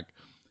Star Trek.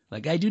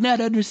 Like, I do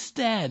not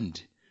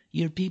understand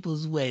your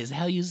people's ways.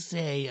 How you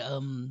say,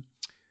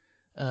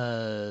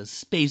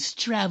 space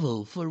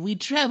travel, for we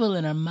travel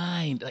in our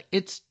mind. Like,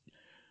 it's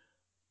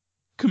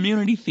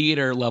community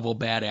theater level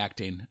bad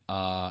acting,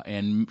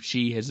 and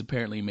she has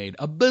apparently made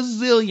 $1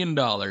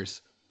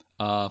 bazillion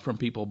from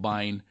people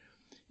buying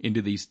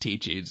into these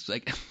teachings.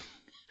 Like,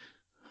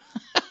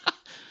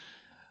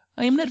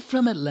 I am not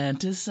from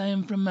Atlantis. I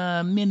am from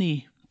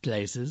many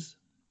places.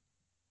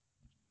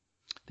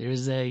 There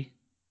is a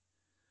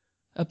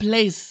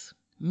place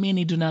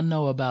many do not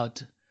know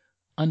about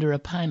under a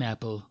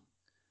pineapple,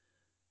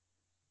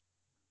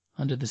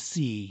 under the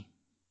sea.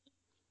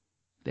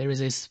 There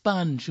is a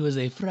sponge who is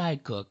a fry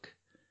cook,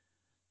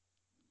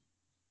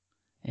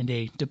 and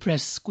a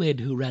depressed squid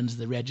who runs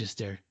the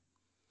register.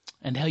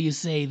 And how you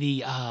say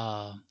the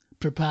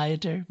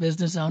proprietor,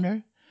 business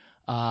owner,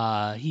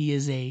 he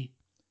is a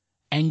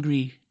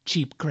angry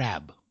cheap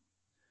crab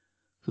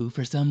who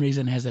for some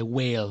reason has a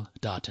whale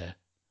daughter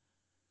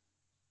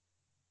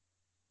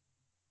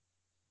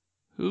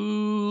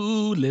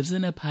who lives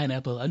in a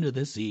pineapple under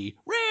the sea.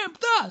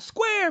 Ramtha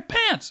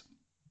Squarepants!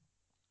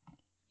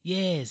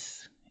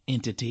 Yes,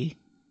 entity.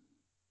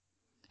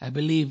 I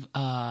believe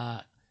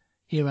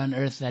here on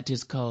Earth that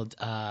is called,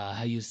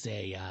 how you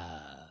say,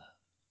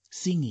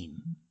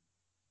 singing.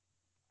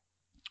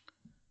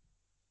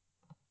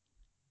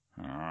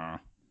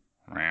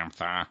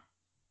 Ramtha.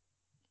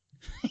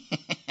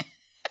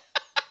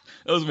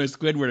 That was my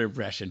Squidward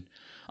impression.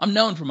 I'm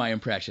known for my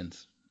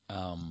impressions.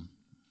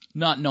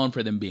 Not known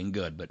for them being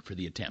good, but for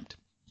the attempt.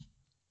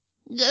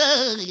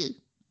 I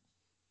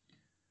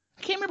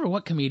can't remember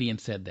what comedian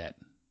said that.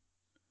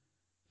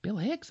 Bill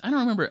Hicks? I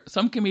don't remember.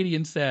 Some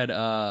comedian said,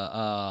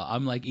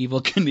 I'm like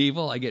Evel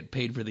Knievel. I get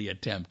paid for the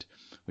attempt,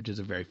 which is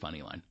a very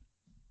funny line.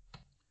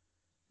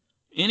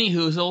 Any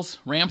hoozles,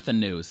 Ramtha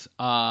news.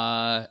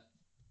 I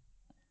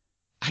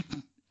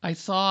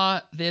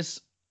saw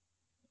this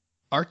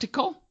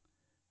article.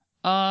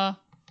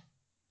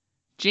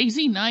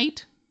 Jay-Z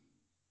Knight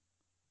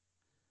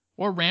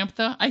or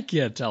Ramtha, I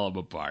can't tell them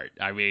apart.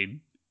 I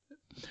mean,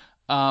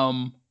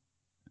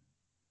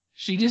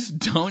 she just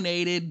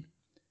donated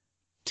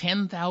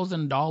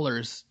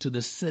 $10,000 to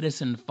the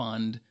Citizen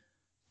Fund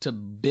to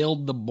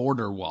build the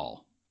border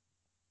wall.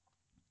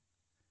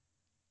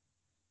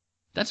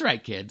 That's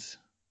right, kids.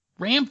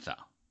 Ramtha.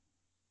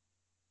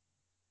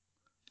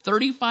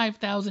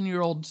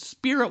 35,000-year-old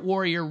spirit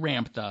warrior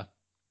Ramtha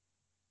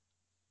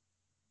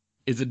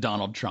is a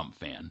Donald Trump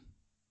fan.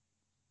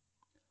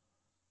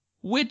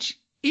 Which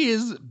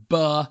is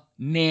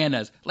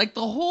bananas. Like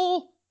the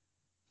whole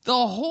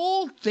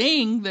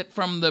thing that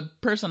from the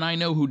person I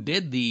know who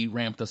did the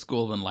Ramtha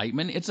School of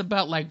Enlightenment, it's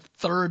about like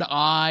third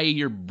eye,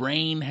 your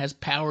brain has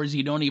powers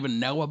you don't even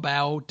know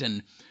about,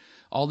 and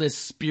all this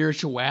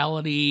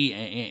spirituality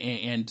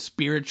and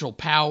spiritual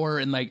power,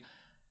 and like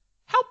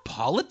how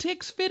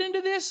politics fit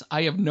into this,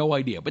 I have no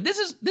idea. But this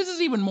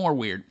is even more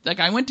weird. Like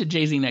I went to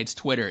Jay-Z Knight's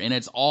Twitter and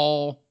it's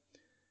all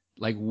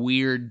like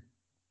weird,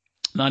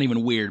 not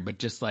even weird, but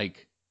just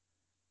like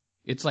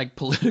it's like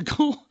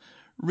political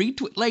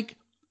retweet. Like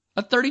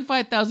a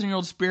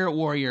 35,000-year-old spirit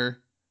warrior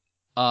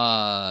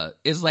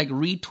is like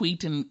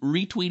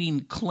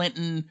retweeting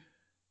Clinton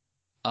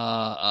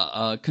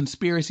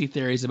conspiracy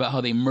theories about how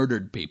they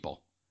murdered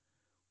people.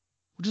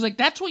 Which is like,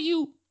 that's what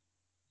you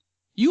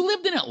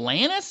lived in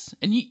Atlantis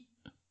and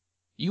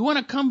you want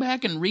to come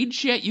back and read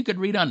shit you could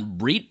read on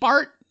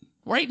Breitbart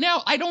right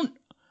now? I don't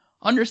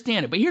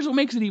understand it. But here's what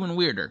makes it even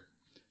weirder.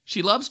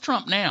 She loves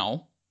Trump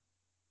now,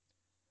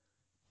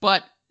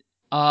 but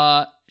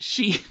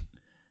she,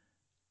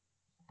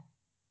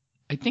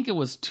 I think it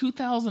was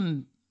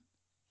 2000,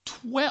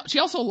 She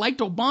also liked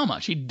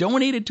Obama. She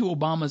donated to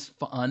Obama's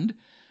fund,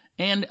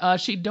 and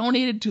she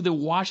donated to the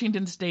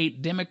Washington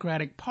State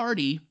Democratic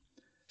Party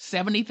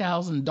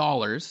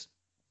 $70,000.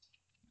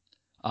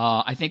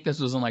 I think this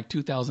was in like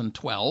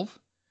 2012.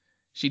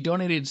 She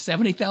donated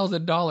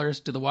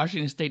 $70,000 to the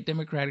Washington State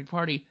Democratic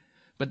Party,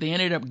 but they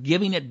ended up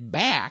giving it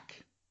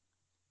back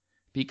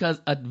because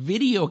a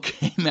video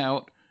came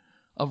out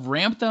of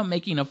Ramtha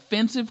making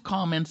offensive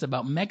comments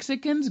about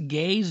Mexicans,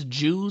 gays,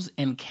 Jews,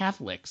 and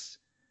Catholics.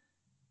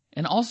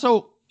 And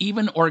also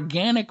even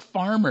organic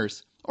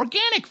farmers.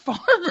 Organic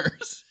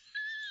farmers?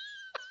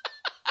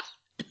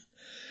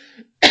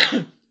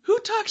 Who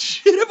talks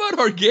shit about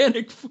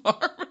organic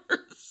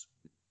farmers?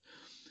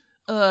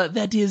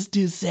 That is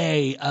to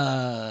say,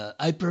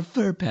 I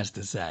prefer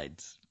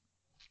pesticides.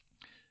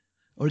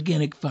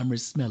 Organic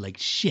farmers smell like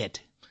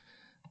shit.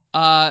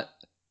 There's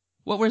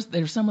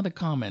some of the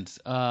comments.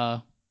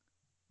 I'm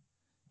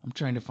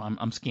trying to find,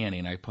 I'm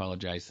scanning, I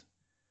apologize.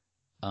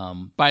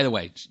 By the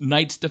way,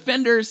 Knight's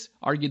defenders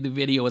argued the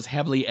video was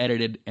heavily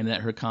edited and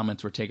that her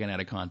comments were taken out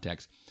of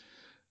context.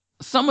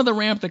 Some of the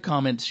Ramtha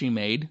comments she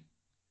made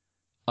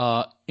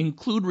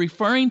include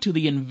referring to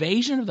the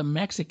invasion of the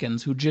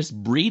Mexicans who just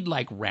breed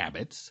like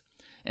rabbits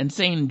and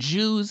saying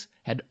Jews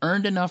had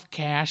earned enough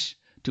cash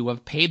to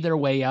have paid their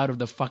way out of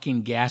the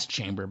fucking gas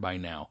chamber by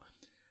now.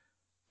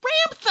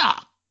 Ramtha!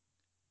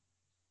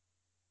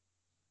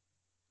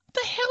 What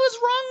the hell is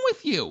wrong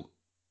with you?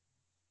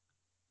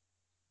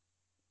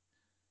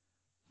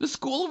 The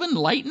School of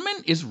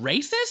Enlightenment is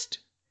racist?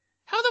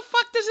 How the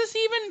fuck does this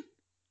even...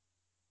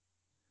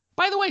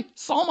 By the way,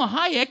 Salma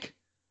Hayek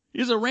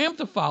is a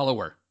Ramtha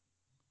follower.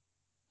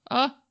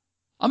 A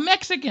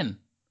Mexican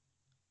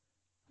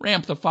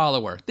Ramtha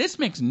follower. This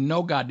makes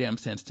no goddamn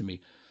sense to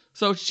me.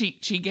 So she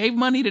gave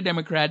money to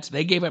Democrats.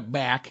 They gave it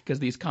back because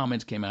these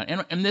comments came out.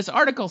 And this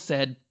article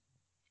said,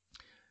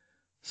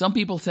 some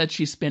people said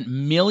she spent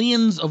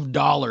millions of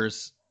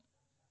dollars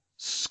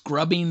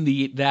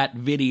scrubbing that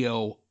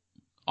video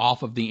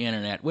off of the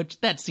internet, which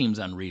that seems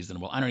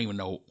unreasonable. I don't even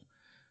know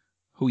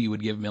who you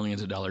would give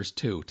millions of dollars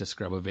to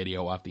scrub a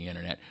video off the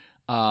internet.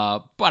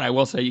 But I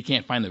will say you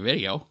can't find the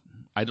video.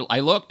 I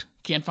looked,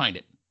 can't find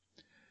it.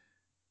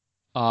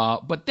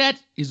 But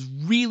that is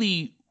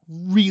really,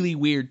 really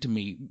weird to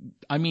me.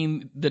 I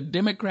mean, the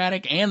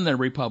Democratic and the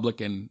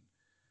Republican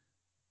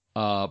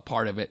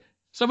part of it.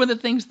 Some of the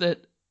things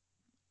that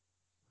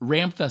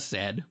Ramtha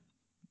said,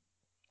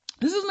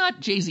 this is not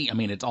Jay-Z, I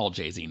mean, it's all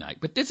Jay-Z night,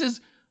 but this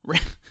is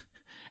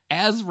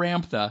as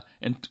Ramtha,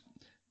 and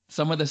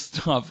some of the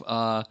stuff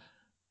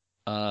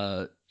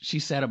she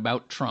said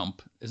about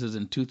Trump. This is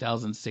in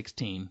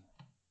 2016.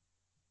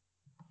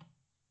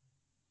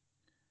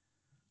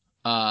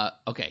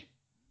 Okay.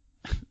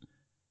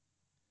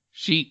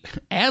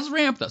 As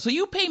Ramtha, so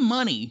you pay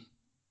money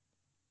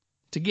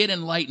to get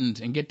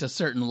enlightened and get to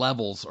certain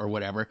levels or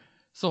whatever.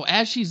 So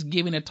as she's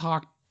giving a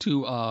talk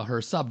to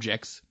her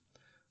subjects,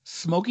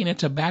 smoking a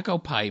tobacco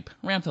pipe,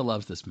 Ramtha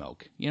loves to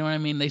smoke. You know what I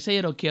mean? They say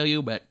it'll kill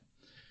you, but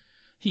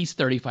he's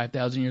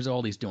 35,000 years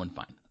old. He's doing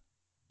fine.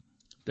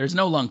 There's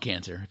no lung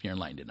cancer if you're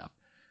enlightened enough.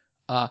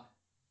 I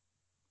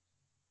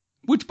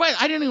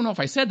didn't even know if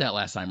I said that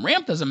last time.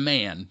 Ramtha's a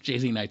man.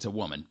 Jay-Z Knight's a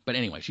woman. But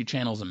anyway, she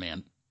channels a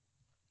man.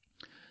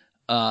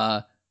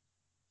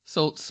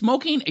 So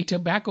smoking a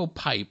tobacco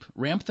pipe,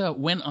 Ramtha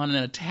went on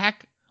an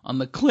attack on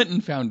the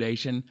Clinton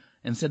Foundation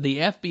and said the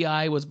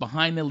FBI was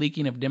behind the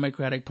leaking of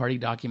Democratic Party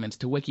documents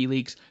to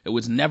WikiLeaks. It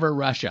was never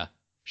Russia,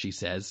 she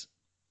says.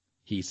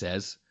 He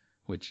says,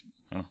 which,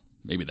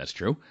 maybe that's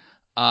true.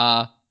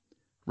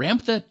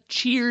 Ramtha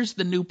cheers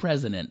the new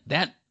president.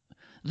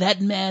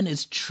 That man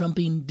is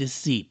trumping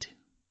deceit.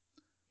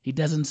 He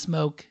doesn't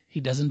smoke. He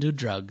doesn't do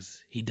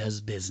drugs. He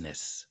does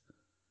business.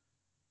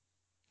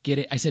 Get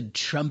it? I said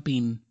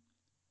trumping.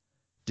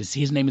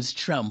 His name is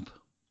Trump.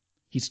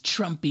 He's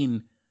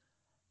trumping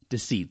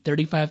deceit.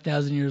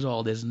 35,000 years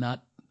old is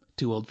not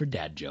too old for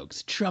dad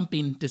jokes.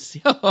 Trumping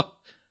deceit. Oh,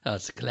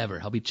 it's clever.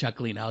 I'll be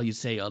chuckling. All you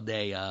say all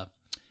day.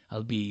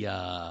 I'll be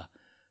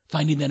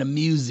finding that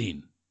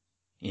amusing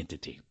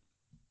entity.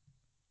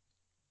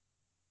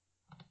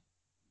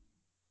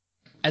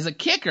 As a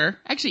kicker,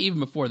 actually even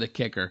before the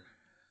kicker,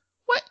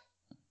 what?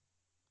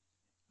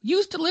 You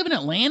used to live in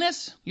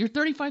Atlantis? You're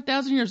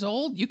 35,000 years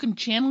old? You can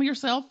channel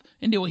yourself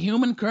into a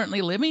human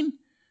currently living?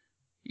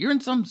 You're in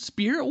some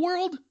spirit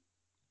world?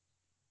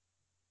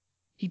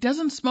 He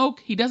doesn't smoke.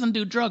 He doesn't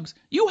do drugs.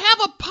 You have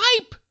a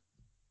pipe!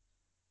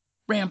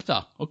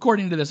 Ramtha,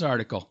 according to this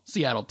article,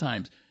 Seattle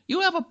Times.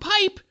 You have a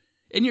pipe,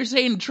 and you're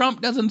saying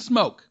Trump doesn't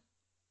smoke.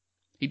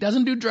 He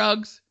doesn't do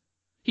drugs.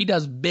 He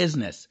does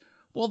business.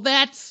 Well,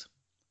 that's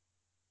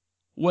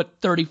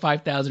what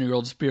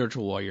 35,000-year-old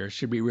spiritual warriors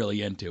should be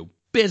really into.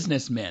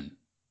 Businessmen.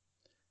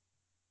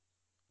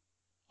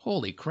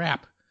 Holy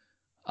crap.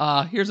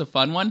 Here's a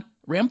fun one.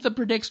 Ramtha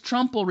predicts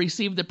Trump will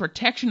receive the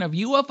protection of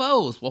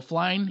UFOs while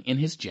flying in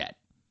his jet.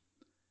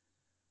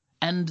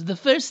 And the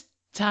first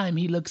time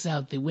he looks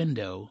out the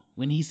window,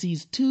 when he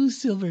sees 2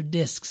 silver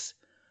discs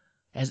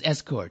as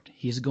escort,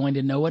 he is going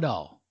to know it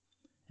all.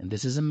 And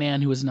this is a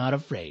man who is not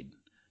afraid.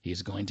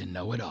 He's going to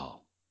know it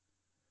all.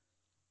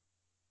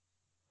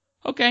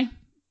 Okay.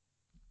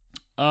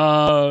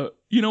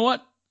 You know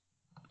what?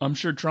 I'm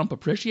sure Trump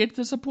appreciates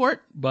the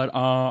support,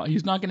 but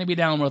he's not going to be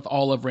down with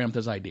all of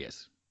Ramtha's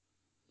ideas.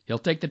 He'll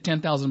take the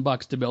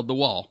 $10,000 to build the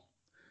wall,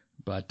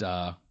 but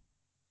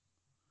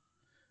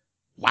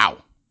wow.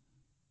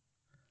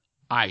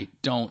 I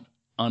don't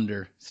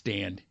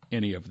understand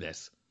any of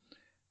this.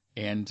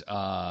 And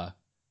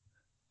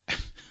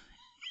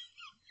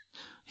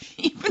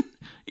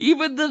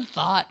even the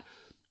thought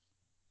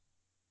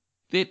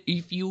that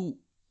if you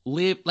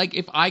live, like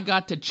if I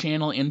got to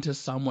channel into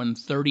someone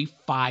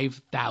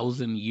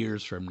 35,000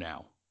 years from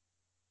now,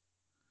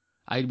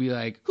 I'd be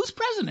like, who's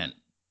president?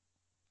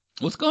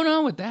 What's going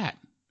on with that?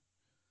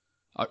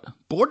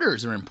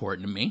 Borders are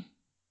important to me.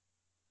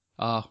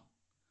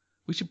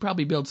 We should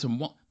probably build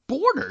some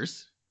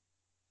borders.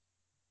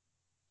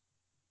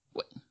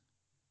 What?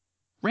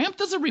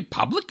 Ramtha's a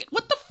Republican?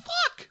 What the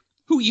fuck?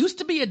 Who used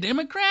to be a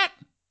Democrat?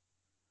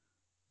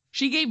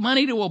 She gave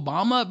money to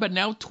Obama, but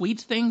now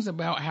tweets things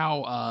about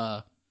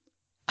how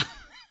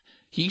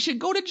he should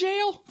go to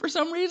jail for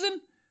some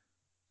reason.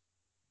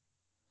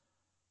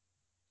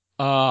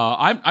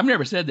 I've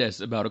never said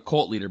this about a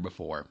cult leader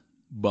before,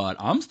 but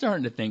I'm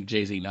starting to think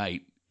Jay-Z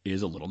Knight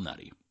is a little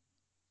nutty.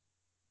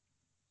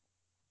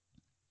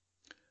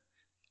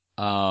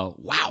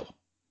 Wow.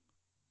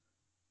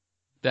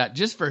 That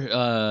just for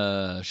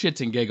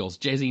shits and giggles,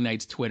 Jay-Z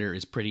Knight's Twitter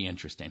is pretty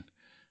interesting.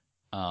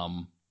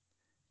 And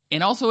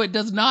also it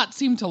does not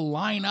seem to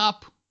line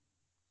up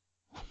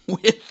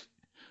with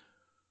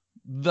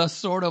the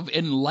sort of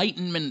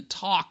enlightenment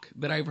talk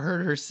that I've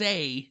heard her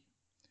say.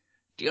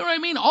 Do you know what I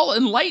mean? All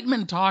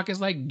enlightenment talk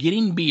is like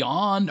getting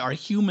beyond our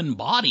human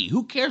body.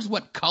 Who cares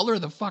what color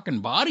the fucking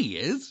body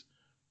is?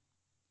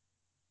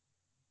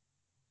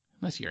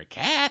 Unless you're a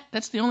cat.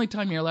 That's the only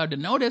time you're allowed to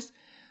notice.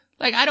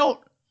 Like,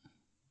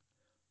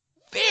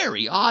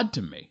 very odd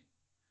to me.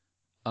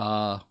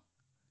 That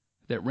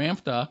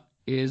Ramtha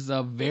is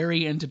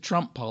very into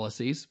Trump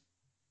policies.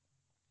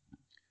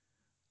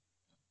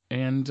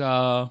 And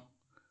that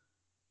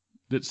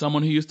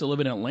someone who used to live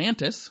in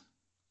Atlantis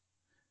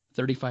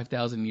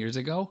 35,000 years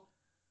ago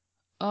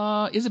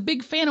is a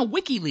big fan of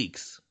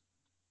WikiLeaks.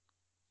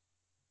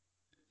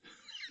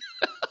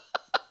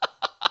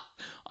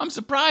 I'm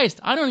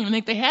surprised. I don't even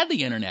think they had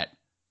the internet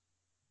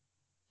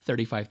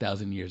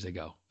 35,000 years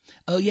ago.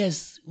 Oh,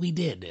 yes, we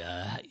did.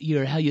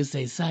 Your, how you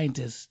say,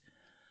 scientists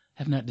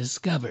have not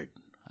discovered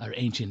our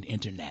ancient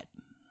internet.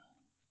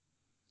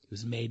 It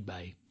was made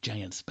by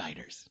giant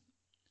spiders.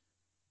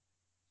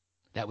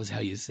 That was how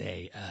you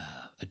say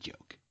a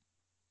joke.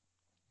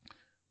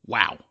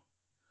 Wow.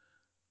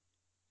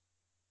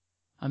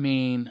 I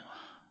mean,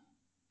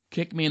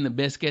 kick me in the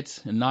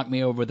biscuits and knock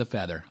me over with a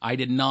feather. I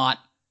did not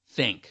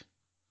think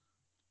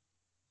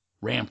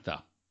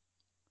Ramtha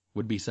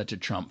would be such a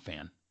Trump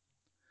fan.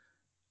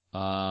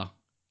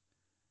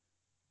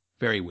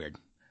 Very weird.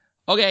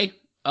 Okay.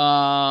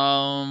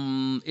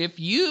 If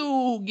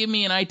you give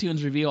me an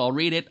iTunes review, I'll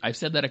read it. I've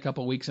said that a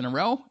couple weeks in a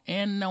row,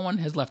 and no one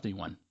has left me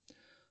one.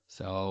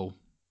 So,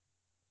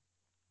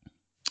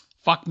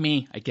 fuck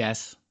me, I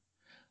guess.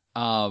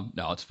 No,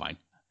 it's fine.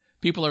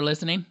 People are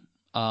listening.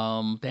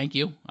 Thank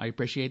you. I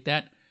appreciate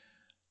that.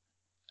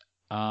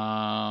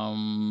 Yeah,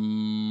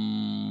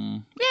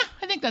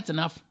 I think that's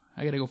enough.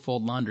 I gotta go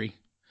fold laundry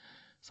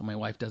so my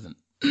wife doesn't.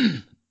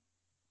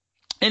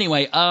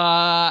 Anyway,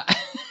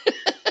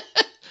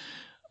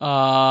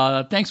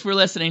 thanks for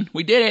listening.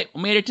 We did it.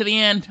 We made it to the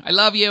end. I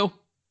love you.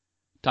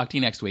 Talk to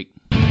you next week.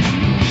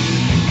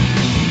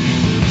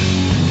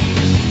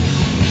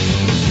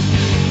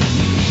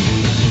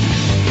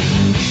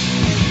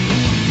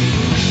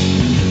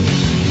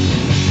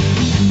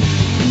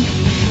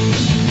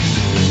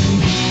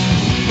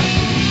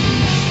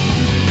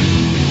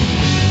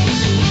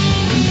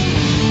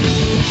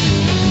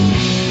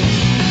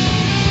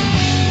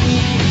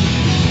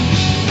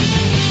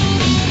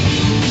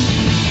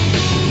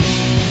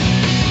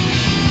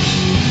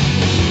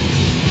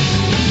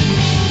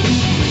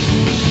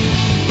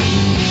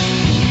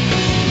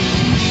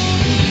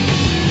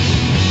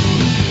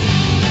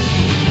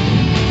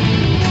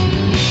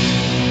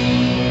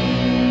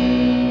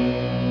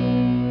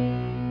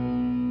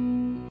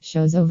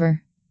 Show's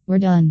over. We're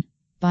done.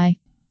 Bye.